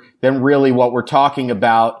roster, then really what we're talking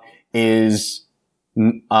about is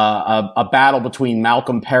a battle between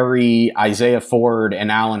Malcolm Perry, Isaiah Ford, and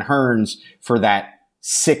Allen Hurns for that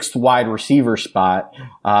 6th wide receiver spot,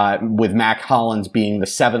 with Mac Hollins being the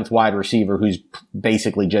 7th wide receiver who's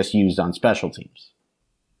basically just used on special teams.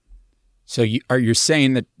 So you're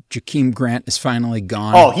saying that Jakeem Grant is finally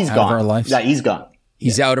gone? Oh, he's gone. Out of our lives? Yeah, he's gone.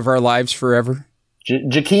 He's out of our lives forever?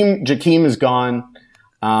 Jakeem is gone.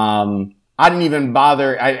 I didn't even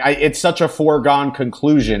bother. It's such a foregone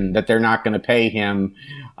conclusion that they're not going to pay him.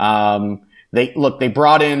 They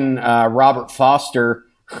brought in, Robert Foster.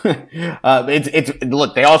 They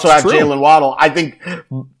also have Jalen Waddle. I think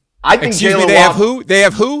Jalen Waddle. They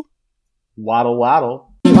have who? Waddle.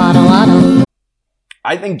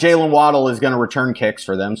 I think Jalen Waddle is going to return kicks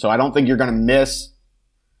for them. So I don't think you're going to miss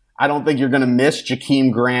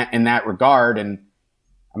Jakeem Grant in that regard. And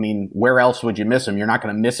I mean, where else would you miss him? You're not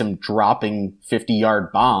going to miss him dropping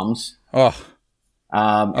 50-yard bombs.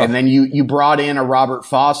 And then you brought in a Robert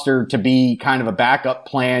Foster to be kind of a backup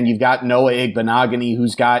plan. You've got Noah Igbenogany,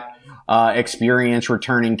 who's got experience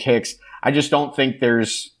returning kicks. I just don't think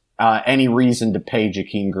there's any reason to pay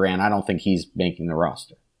Jakeem Grant. I don't think he's making the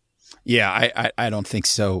roster. Yeah, I don't think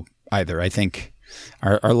so either. I think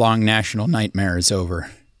our long national nightmare is over.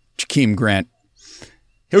 Jakeem Grant,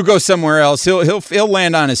 he'll go somewhere else. He'll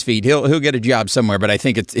land on his feet. He'll get a job somewhere. But I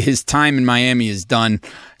think his time in Miami is done,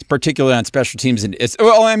 particularly on special teams. And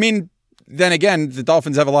then again, the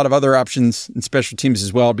Dolphins have a lot of other options in special teams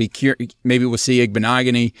as well. Maybe we'll see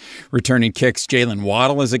Igbenogany returning kicks. Jalen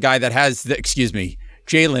Waddle is a guy that has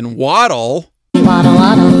Jalen Waddle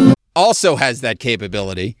also has that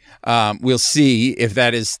capability. We'll see if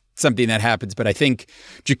that is something that happens, but I think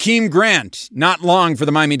Jakeem Grant, not long for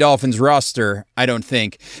the Miami Dolphins roster, I don't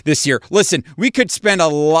think, this year. Listen, we could spend a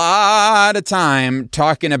lot of time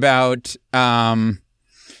talking about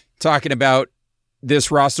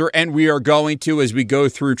this roster, and we are going to as we go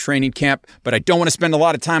through training camp, but I don't want to spend a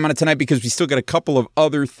lot of time on it tonight because we still got a couple of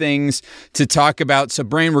other things to talk about. So,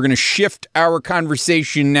 Brain, we're going to shift our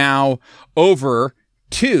conversation now over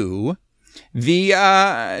to the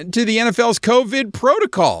NFL's COVID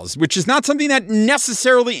protocols, which is not something that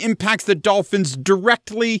necessarily impacts the Dolphins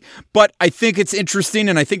directly, but I think it's interesting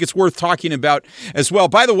and I think it's worth talking about as well.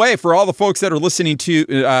 By the way, for all the folks that are listening to,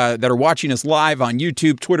 that are watching us live on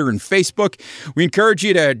YouTube, Twitter, and Facebook, we encourage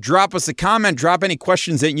you to drop us a comment, drop any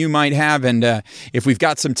questions that you might have, and if we've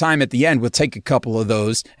got some time at the end, we'll take a couple of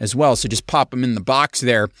those as well, so just pop them in the box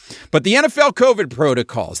there. But the NFL COVID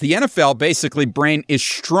protocols, the NFL basically, Brain, is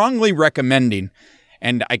strongly recommending,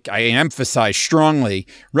 and I emphasize strongly,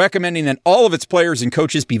 recommending that all of its players and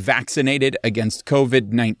coaches be vaccinated against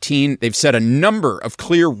COVID-19. They've set a number of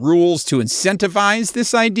clear rules to incentivize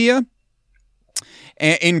this idea,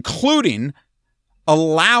 including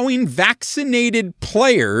allowing vaccinated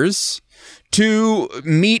players to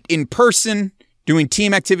meet in person, doing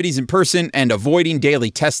team activities in person, and avoiding daily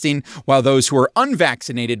testing, while those who are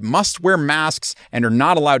unvaccinated must wear masks and are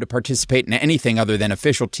not allowed to participate in anything other than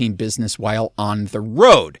official team business while on the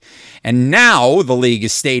road. And now the league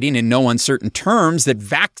is stating in no uncertain terms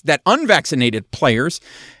that unvaccinated players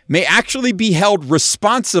may actually be held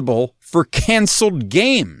responsible for canceled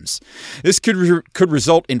games. This could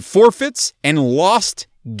result in forfeits and lost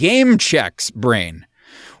game checks, Brain.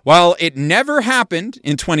 While it never happened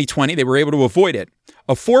in 2020, they were able to avoid it.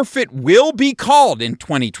 A forfeit will be called in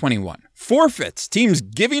 2021. Forfeits, teams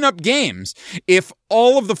giving up games, if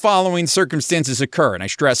all of the following circumstances occur, and I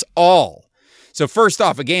stress all. So first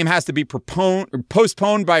off, a game has to be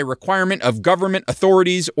postponed by requirement of government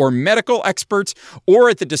authorities or medical experts, or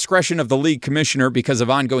at the discretion of the league commissioner because of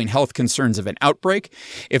ongoing health concerns of an outbreak.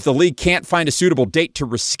 If the league can't find a suitable date to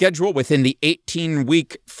reschedule within the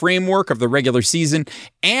 18-week framework of the regular season,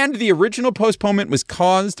 and the original postponement was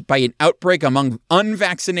caused by an outbreak among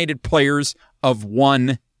unvaccinated players of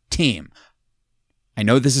one team. I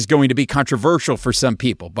know this is going to be controversial for some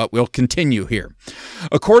people, but we'll continue here.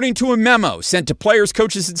 According to a memo sent to players,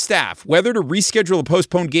 coaches, and staff, whether to reschedule a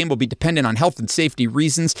postponed game will be dependent on health and safety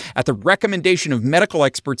reasons at the recommendation of medical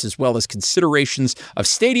experts, as well as considerations of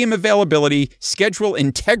stadium availability, schedule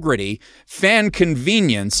integrity, fan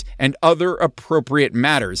convenience, and other appropriate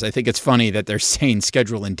matters. I think it's funny that they're saying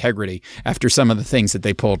schedule integrity after some of the things that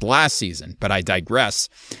they pulled last season, but I digress.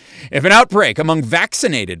 If an outbreak among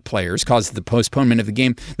vaccinated players causes the postponement of the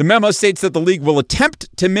game, the memo states that the league will attempt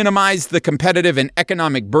to minimize the competitive and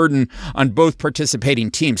economic burden on both participating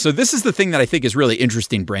teams. So this is the thing that I think is really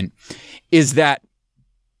interesting, Brent, is that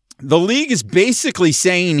the league is basically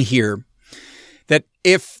saying here that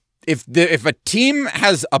if a team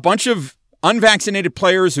has a bunch of unvaccinated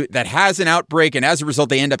players that has an outbreak and as a result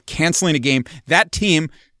they end up canceling a game, that team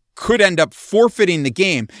could end up forfeiting the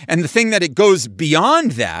game. And the thing that it goes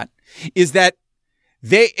beyond that is that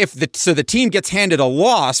the team gets handed a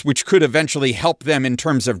loss, which could eventually help them in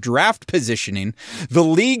terms of draft positioning. The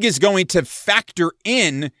league is going to factor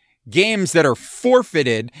in games that are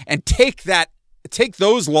forfeited and take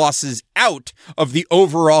those losses out of the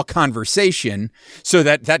overall conversation so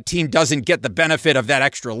that that team doesn't get the benefit of that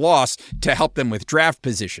extra loss to help them with draft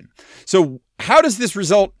position. So how does this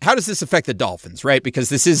affect the Dolphins, right? Because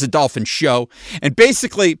this is a Dolphins show. And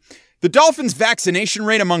basically, the Dolphins' vaccination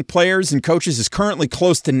rate among players and coaches is currently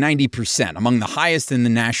close to 90%, among the highest in the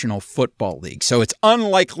National Football League. So it's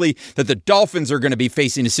unlikely that the Dolphins are going to be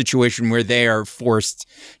facing a situation where they are forced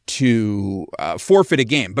to forfeit a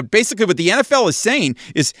game. But basically what the NFL is saying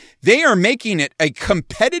is they are making it a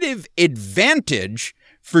competitive advantage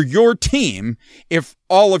for your team if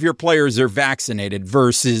all of your players are vaccinated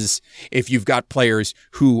versus if you've got players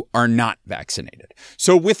who are not vaccinated.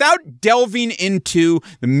 So without delving into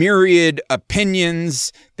the myriad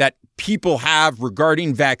opinions that people have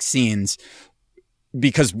regarding vaccines,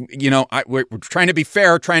 because, we're trying to be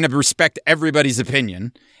fair, trying to respect everybody's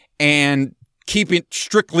opinion and keep it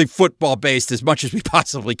strictly football based as much as we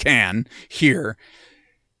possibly can here.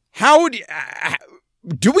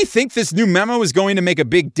 Do we think this new memo is going to make a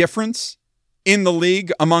big difference in the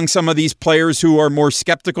league among some of these players who are more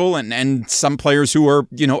skeptical and some players who are,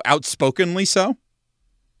 outspokenly so?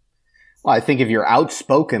 Well, I think if you're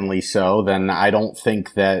outspokenly so, then I don't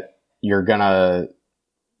think that you're going to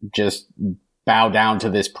just bow down to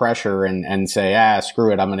this pressure and say,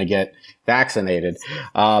 screw it, I'm going to get vaccinated.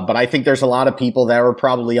 But I think there's a lot of people that are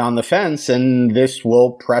probably on the fence, and this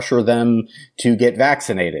will pressure them to get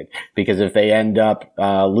vaccinated because if they end up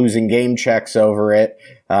losing game checks over it,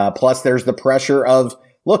 plus there's the pressure of,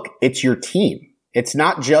 look, it's your team. It's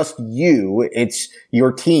not just you, it's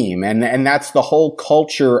your team. And that's the whole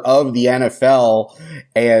culture of the NFL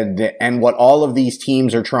and what all of these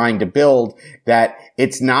teams are trying to build, that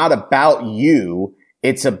it's not about you,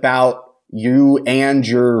 it's about you and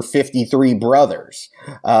your 53 brothers.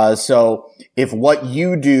 So if what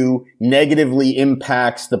you do negatively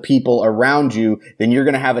impacts the people around you, then you're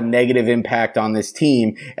going to have a negative impact on this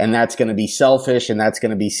team, and that's going to be selfish, and that's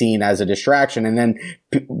going to be seen as a distraction. And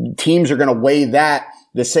then teams are going to weigh that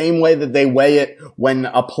the same way that they weigh it when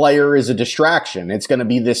a player is a distraction. It's going to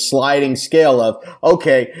be this sliding scale of,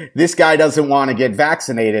 okay, this guy doesn't want to get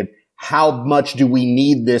vaccinated. How much do we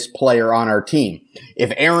need this player on our team?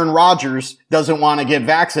 If Aaron Rodgers doesn't want to get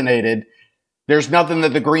vaccinated, there's nothing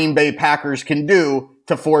that the Green Bay Packers can do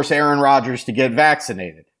to force Aaron Rodgers to get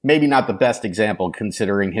vaccinated. Maybe not the best example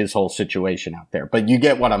considering his whole situation out there, but you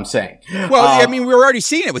get what I'm saying. Well, we're already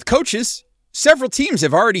seeing it with coaches. Several teams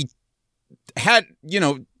have already had,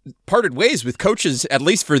 parted ways with coaches, at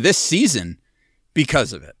least for this season,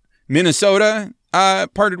 because of it. Minnesota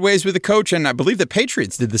parted ways with a coach, and I believe the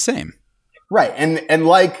Patriots did the same. Right. And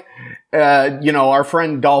like, our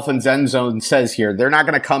friend Dolphins End Zone says here, they're not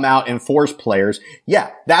going to come out and force players.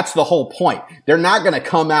 Yeah, that's the whole point. They're not going to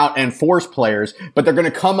come out and force players, but they're going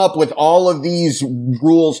to come up with all of these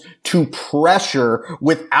rules to pressure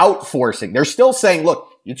without forcing. They're still saying, look,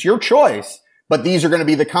 it's your choice, but these are going to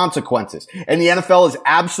be the consequences. And the NFL is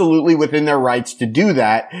absolutely within their rights to do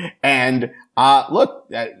that. And,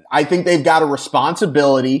 look, I think they've got a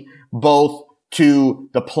responsibility both to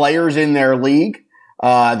the players in their league,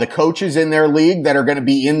 the coaches in their league that are going to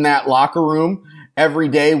be in that locker room every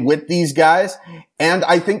day with these guys. And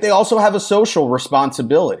I think they also have a social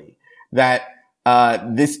responsibility that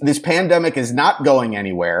this pandemic is not going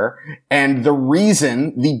anywhere. And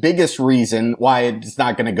the biggest reason why it's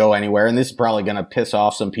not going to go anywhere, and this is probably going to piss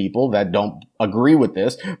off some people that don't agree with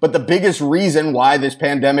this, but the biggest reason why this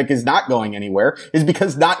pandemic is not going anywhere is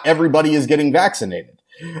because not everybody is getting vaccinated.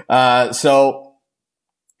 So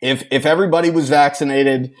if everybody was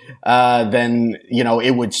vaccinated, then,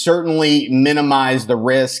 it would certainly minimize the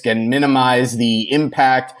risk and minimize the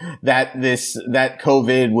impact that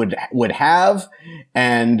COVID would have.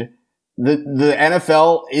 And the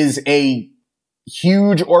NFL is a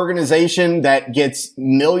huge organization that gets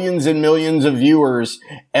millions and millions of viewers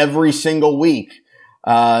every single week.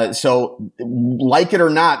 So like it or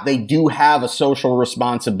not, they do have a social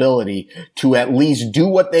responsibility to at least do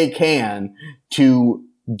what they can to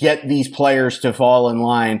get these players to fall in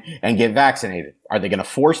line and get vaccinated. Are they going to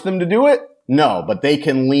force them to do it? No, but they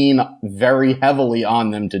can lean very heavily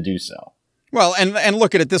on them to do so. Well, and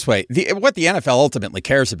look at it this way. What the NFL ultimately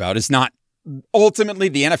cares about is not ultimately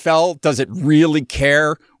the NFL. Does it really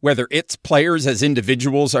care whether its players as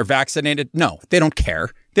individuals are vaccinated? No, they don't care.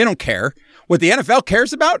 They don't care. What the NFL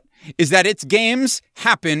cares about is that its games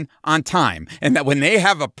happen on time, and that when they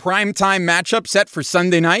have a primetime matchup set for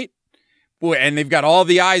Sunday night, and they've got all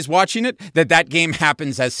the eyes watching it, that game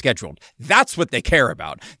happens as scheduled. That's what they care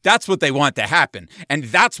about. That's what they want to happen. And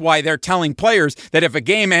that's why they're telling players that if a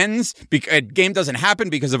game ends, a game doesn't happen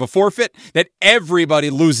because of a forfeit, that everybody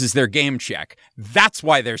loses their game check. That's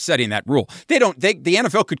why they're setting that rule. The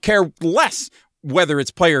NFL could care less whether its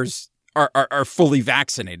players are fully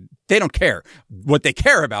vaccinated. They don't care. What they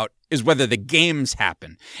care about is whether the games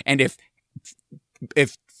happen. And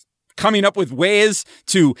if coming up with ways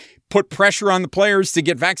to put pressure on the players to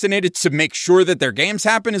get vaccinated to make sure that their games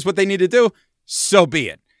happen is what they need to do, so be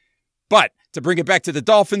it. But to bring it back to the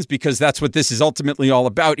Dolphins, because that's what this is ultimately all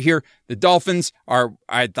about here, the Dolphins are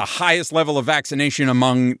at the highest level of vaccination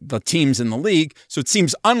among the teams in the league. So it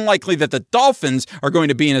seems unlikely that the Dolphins are going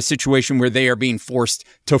to be in a situation where they are being forced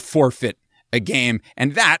to forfeit a game.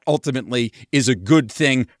 And that ultimately is a good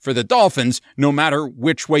thing for the Dolphins, no matter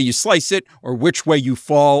which way you slice it or which way you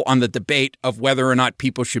fall on the debate of whether or not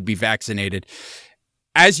people should be vaccinated.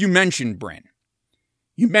 As you mentioned, Bryn,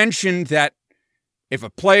 you mentioned that if a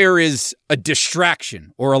player is a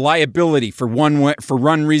distraction or a liability for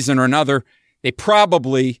one reason or another, they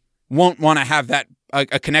probably won't want to have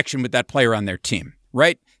a connection with that player on their team,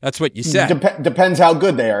 right? That's what you said. Depends how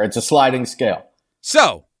good they are. It's a sliding scale.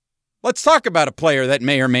 So let's talk about a player that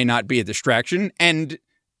may or may not be a distraction. And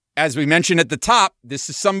as we mentioned at the top, this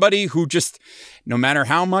is somebody who just, no matter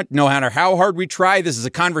how hard we try, this is a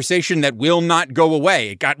conversation that will not go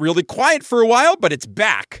away. It got really quiet for a while, but it's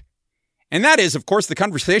back. And that is, of course, the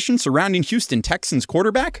conversation surrounding Houston Texans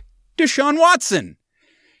quarterback Deshaun Watson.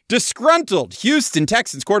 Disgruntled Houston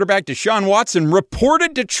Texans quarterback Deshaun Watson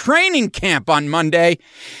reported to training camp on Monday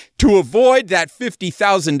to avoid that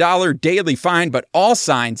 $50,000 daily fine, but all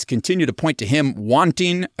signs continue to point to him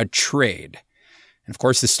wanting a trade. And of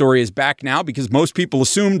course, the story is back now because most people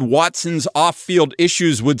assumed Watson's off-field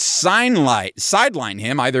issues would sideline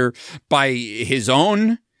him either by his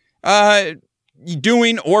own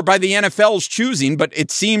doing or by the NFL's choosing, but it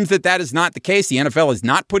seems that is not the case. The NFL is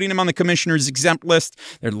not putting him on the commissioner's exempt list.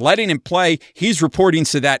 They're letting him play. He's reporting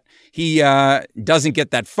so that he doesn't get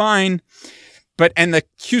that fine. And the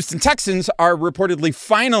Houston Texans are reportedly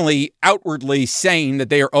finally outwardly saying that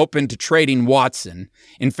they are open to trading Watson.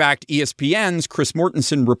 In fact, ESPN's Chris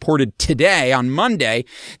Mortensen reported today on Monday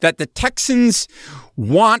that the Texans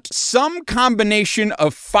want some combination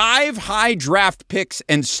of 5 high draft picks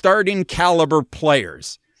and starting caliber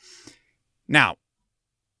players. Now,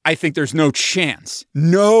 I think there's no chance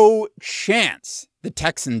the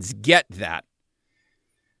Texans get that.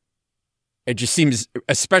 It just seems,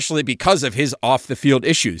 especially because of his off-the-field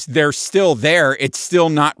issues, they're still there. It's still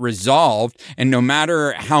not resolved. And no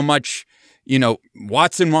matter how much,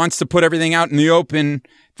 Watson wants to put everything out in the open.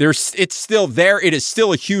 It's still there. It is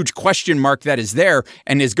still a huge question mark that is there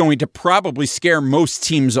and is going to probably scare most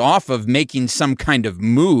teams off of making some kind of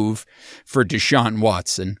move for Deshaun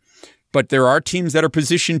Watson. But there are teams that are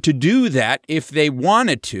positioned to do that if they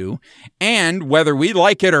wanted to. And whether we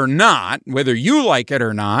like it or not, whether you like it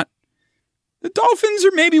or not, the Dolphins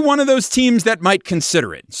are maybe one of those teams that might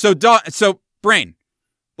consider it. So Brain,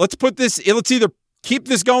 let's either keep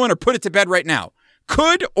this going or put it to bed right now.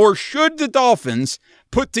 Could or should the Dolphins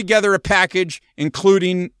put together a package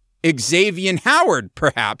including Xavien Howard,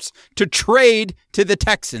 perhaps, to trade to the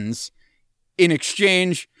Texans in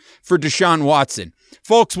exchange for Deshaun Watson?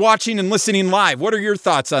 Folks watching and listening live, what are your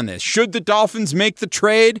thoughts on this? Should the Dolphins make the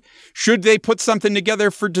trade? Should they put something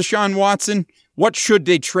together for Deshaun Watson? What should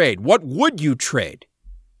they trade? What would you trade?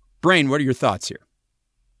 Brain, what are your thoughts here?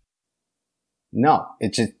 No,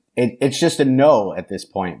 it's just a no at this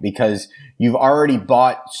point, because you've already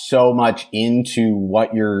bought so much into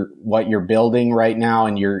what you're building right now,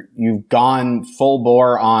 and you've gone full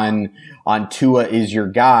bore on Tua is your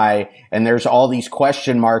guy, and there's all these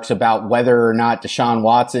question marks about whether or not Deshaun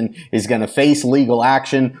Watson is going to face legal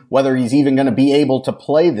action, whether he's even going to be able to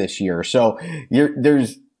play this year. So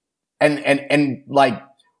like,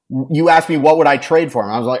 you asked me what would I trade for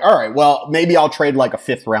him. I was like, all right, well, maybe I'll trade like a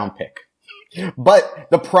 5th round pick. But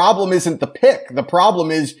the problem isn't the pick. The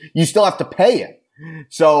problem is you still have to pay it.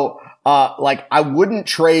 So, I wouldn't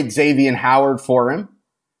trade Xavien Howard for him.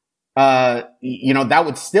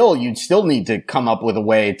 You'd still need to come up with a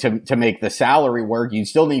way to make the salary work. You'd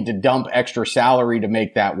still need to dump extra salary to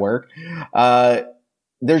make that work.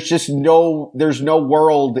 There's no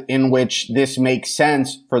world in which this makes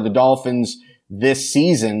sense for the Dolphins this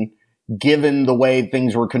season, given the way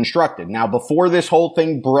things were constructed. Now, before this whole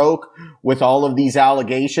thing broke with all of these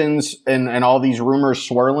allegations and all these rumors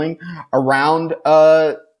swirling around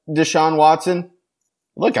Deshaun Watson,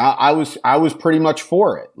 look, I was pretty much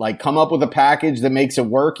for it. Like, come up with a package that makes it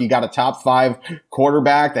work. You got a top 5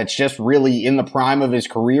 quarterback that's just really in the prime of his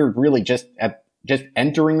career, really just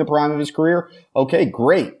entering the prime of his career. Okay,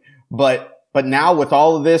 great. But now with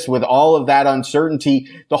all of this, with all of that uncertainty,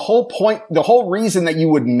 the whole reason that you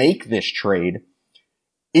would make this trade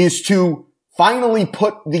is to finally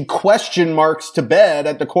put the question marks to bed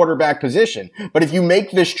at the quarterback position. But if you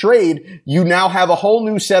make this trade, you now have a whole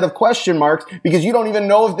new set of question marks because you don't even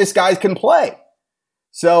know if this guy can play.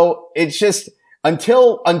 So it's just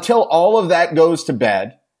until all of that goes to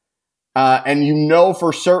bed, and you know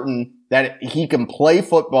for certain that he can play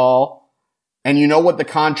football, and you know what the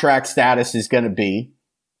contract status is going to be,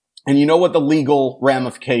 and you know what the legal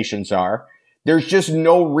ramifications are, there's just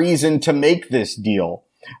no reason to make this deal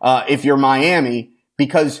if you're Miami,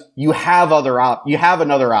 because you have another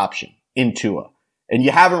option in Tua, and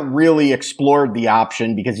you haven't really explored the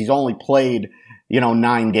option because he's only played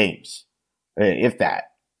 9 games, if that,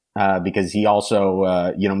 because he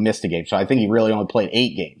also missed a game. So I think he really only played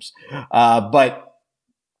 8 games, but.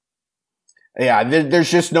 Yeah,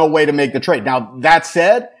 there's just no way to make the trade. Now, that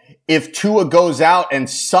said, if Tua goes out and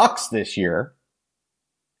sucks this year,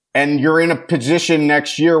 and you're in a position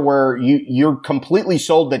next year where you're completely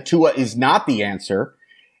sold that Tua is not the answer,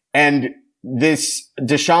 and this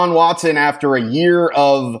Deshaun Watson, after a year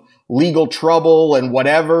of legal trouble and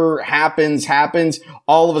whatever happens,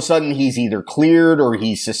 all of a sudden he's either cleared or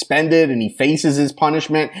he's suspended and he faces his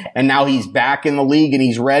punishment, and now he's back in the league and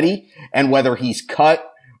he's ready, and whether he's cut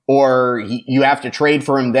or you have to trade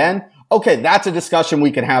for him then, okay, that's a discussion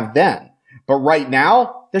we can have then. But right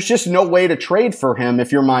now, there's just no way to trade for him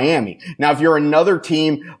if you're Miami. Now, if you're another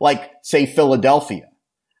team like, say, Philadelphia,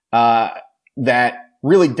 that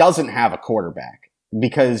really doesn't have a quarterback,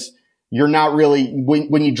 because you're not really,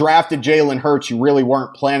 when you drafted Jalen Hurts, you really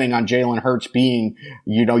weren't planning on Jalen Hurts being,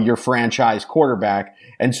 your franchise quarterback.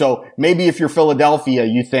 And so maybe if you're Philadelphia,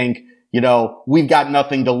 you think, we've got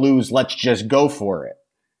nothing to lose, let's just go for it.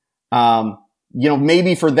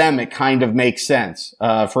 Maybe for them it kind of makes sense.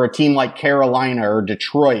 For a team like Carolina or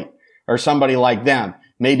Detroit or somebody like them,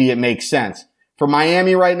 maybe it makes sense. For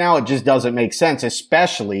Miami right now, it just doesn't make sense,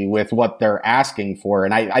 especially with what they're asking for.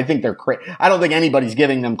 And I think I don't think anybody's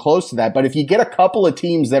giving them close to that. But if you get a couple of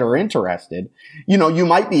teams that are interested, you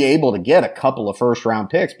might be able to get a couple of 1st round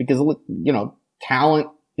picks because, talent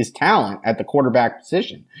is talent at the quarterback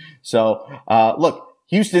position. So, look,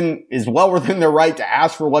 Houston is well within their right to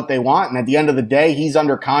ask for what they want. And at the end of the day, he's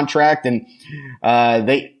under contract, and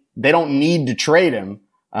they don't need to trade him.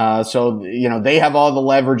 So they have all the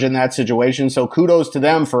leverage in that situation. So kudos to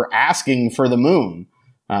them for asking for the moon.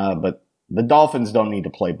 But the Dolphins don't need to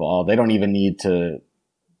play ball. They don't even need to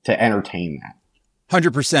entertain that.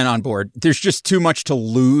 100% on board. There's just too much to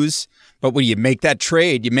lose. But when you make that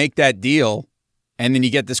trade, you make that deal, and then you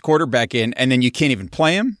get this quarterback in, and then you can't even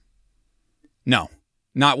play him? No,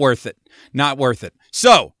 not worth it. Not worth it.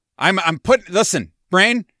 So I'm putting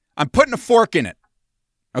a fork in it.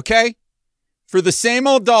 Okay? For the Same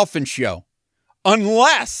Old Dolphins Show.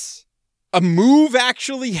 Unless a move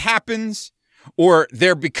actually happens, or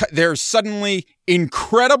there's suddenly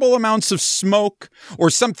incredible amounts of smoke, or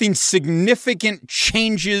something significant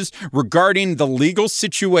changes regarding the legal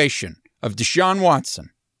situation of Deshaun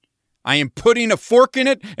Watson, I am putting a fork in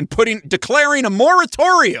it and declaring a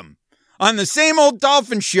moratorium on the Same Old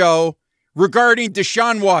Dolphins Show regarding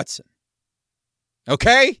Deshaun Watson.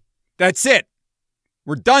 Okay? That's it.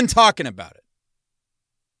 We're done talking about it.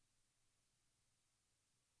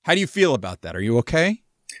 How do you feel about that? Are you okay?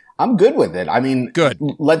 I'm good with it. I mean, good.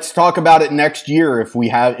 Let's talk about it next year if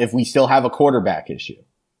we still have a quarterback issue.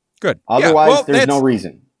 Good. Otherwise, there's no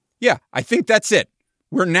reason. Yeah, I think that's it.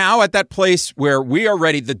 We're now at that place where we are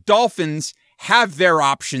ready. The Dolphins have their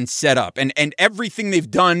options set up, and everything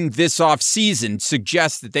they've done this offseason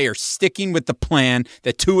suggests that they are sticking with the plan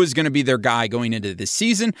that Tua is going to be their guy going into this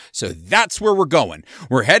season. So that's where we're going.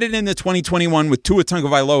 We're headed into 2021 with Tua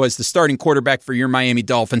Tagovailoa as the starting quarterback for your Miami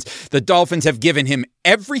Dolphins. The Dolphins have given him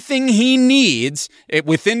everything he needs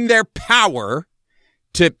within their power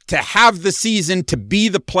to have the season to be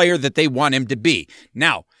the player that they want him to be.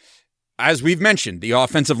 Now, as we've mentioned, the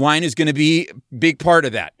offensive line is going to be a big part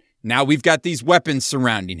of that. Now we've got these weapons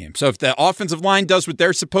surrounding him. So if the offensive line does what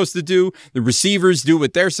they're supposed to do, the receivers do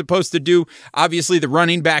what they're supposed to do. Obviously, the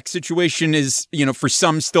running back situation is, for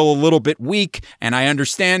some still a little bit weak. And I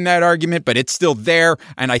understand that argument, but it's still there.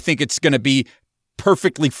 And I think it's going to be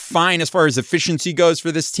perfectly fine as far as efficiency goes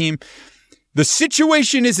for this team. The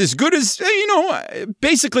situation is as good as,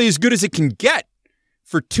 basically as good as it can get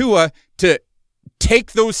for Tua to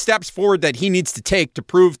take those steps forward that he needs to take to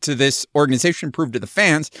prove to this organization, prove to the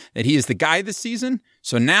fans that he is the guy this season.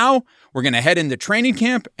 So now we're going to head into training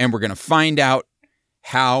camp and we're going to find out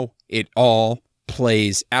how it all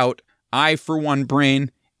plays out. I, for one,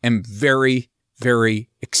 Brain, am very,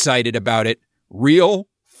 very excited about it. Real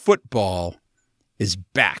football is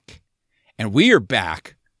back, and we are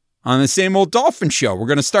back on the Same Old Dolphins Show. We're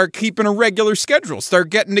going to start keeping a regular schedule,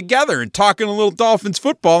 start getting together and talking a little Dolphins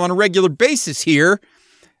football on a regular basis here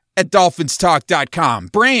at DolphinsTalk.com.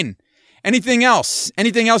 Brain, anything else?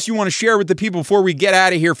 Anything else you want to share with the people before we get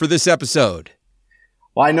out of here for this episode?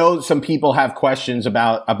 Well, I know some people have questions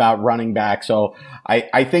about running back, so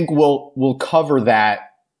I think we'll cover that,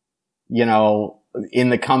 in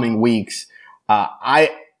the coming weeks.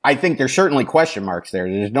 I think there's certainly question marks there.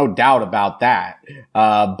 There's no doubt about that.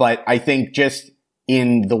 But I think just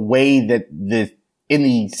in the way that in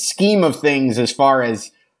the scheme of things, as far as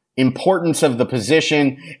importance of the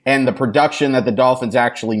position and the production that the Dolphins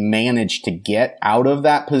actually managed to get out of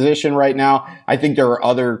that position right now, I think there are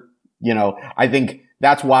other, I think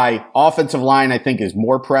that's why offensive line, I think, is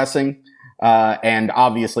more pressing. And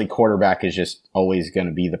obviously quarterback is just always going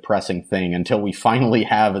to be the pressing thing until we finally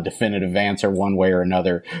have a definitive answer one way or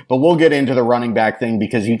another. But we'll get into the running back thing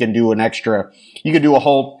because you really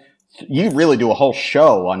do a whole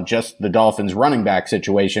show on just the Dolphins running back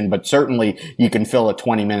situation, but certainly you can fill a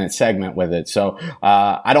 20-minute segment with it. So,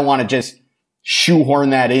 I don't want to just shoehorn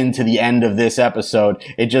that into the end of this episode.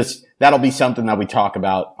 That'll be something that we talk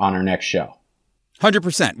about on our next show.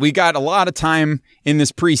 100%. We got a lot of time in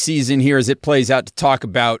this preseason here as it plays out to talk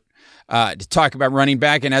about running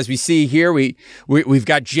back. And as we see here, we've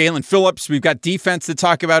got Jalen Phillips. We've got defense to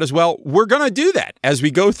talk about as well. We're going to do that as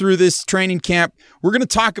we go through this training camp. We're going to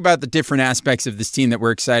talk about the different aspects of this team that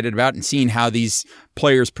we're excited about and seeing how these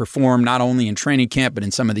players perform, not only in training camp, but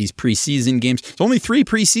in some of these preseason games. It's only 3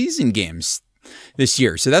 preseason games this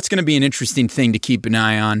year. So that's going to be an interesting thing to keep an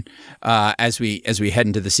eye on as we head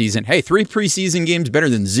into the season. Hey, 3 preseason games better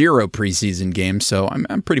than 0 preseason games. So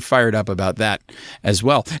I'm pretty fired up about that as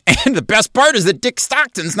well. And the best part is that Dick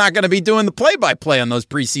Stockton's not going to be doing the play-by-play on those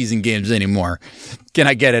preseason games anymore. Can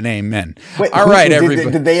I get an amen? Wait, all right,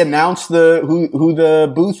 everybody. Did they announce who the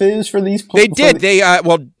booth is for these? They did.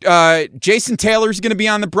 Jason Taylor's going to be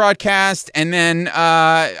on the broadcast, and then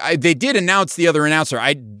they did announce the other announcer.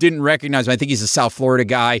 I didn't recognize him. I think he's a South Florida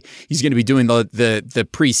guy. He's going to be doing the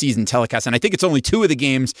preseason telecast, and I think it's only 2 of the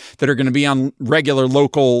games that are going to be on regular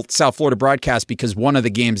local South Florida broadcast because one of the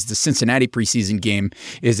games, the Cincinnati preseason game,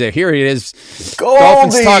 is here. It is.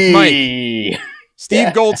 Dolphins Talk Mike.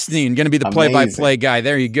 Steve Goldstein, going to be the play-by-play guy.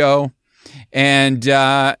 There you go. And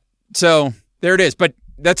so there it is. But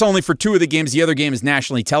that's only for 2 of the games. The other game is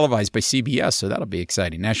nationally televised by CBS, so that'll be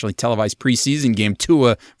exciting. Nationally televised preseason game,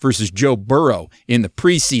 Tua versus Joe Burrow in the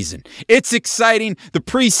preseason. It's exciting. The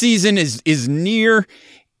preseason is near.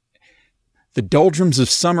 The doldrums of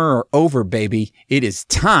summer are over, baby. It is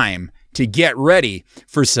time to get ready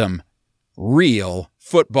for some real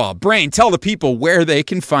football. Brain, tell the people where they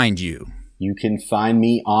can find you. You can find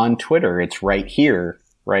me on Twitter. It's right here,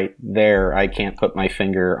 right there. I can't put my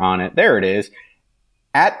finger on it. There it is.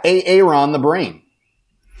 At Aaron the Brain.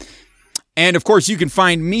 And of course, you can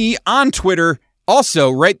find me on Twitter,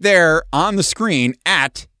 also right there on the screen,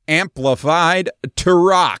 at Amplified to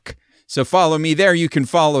Rock. So follow me there. You can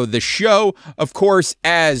follow the show, of course,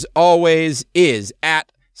 as always, is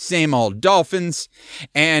at Same Old Dolphins.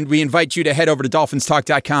 And we invite you to head over to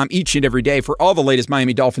DolphinsTalk.com each and every day for all the latest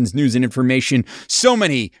Miami Dolphins news and information. So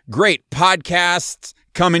many great podcasts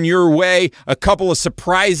coming your way. A couple of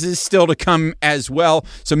surprises still to come as well.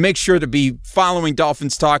 So make sure to be following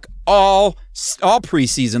Dolphins Talk all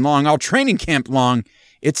preseason long, all training camp long.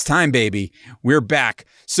 It's time, baby. We're back.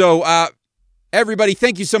 So, everybody,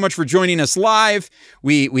 thank you so much for joining us live.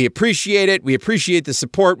 We appreciate it. We appreciate the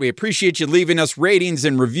support. We appreciate you leaving us ratings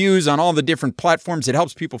and reviews on all the different platforms. It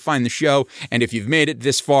helps people find the show. And if you've made it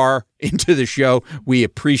this far into the show, we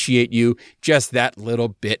appreciate you just that little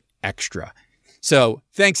bit extra. So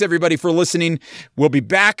thanks, everybody, for listening. We'll be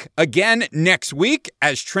back again next week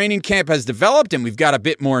as training camp has developed, and we've got a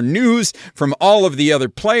bit more news from all of the other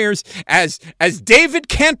players. As David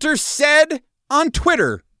Cantor said on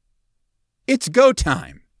Twitter, it's go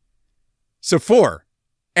time. So for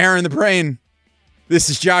Aaron the Brain, this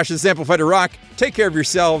is Josh, this is Amplified to Rock. Take care of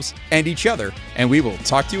yourselves and each other, and we will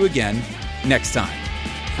talk to you again next time.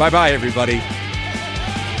 Bye-bye, everybody.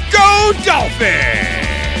 Go Dolphins!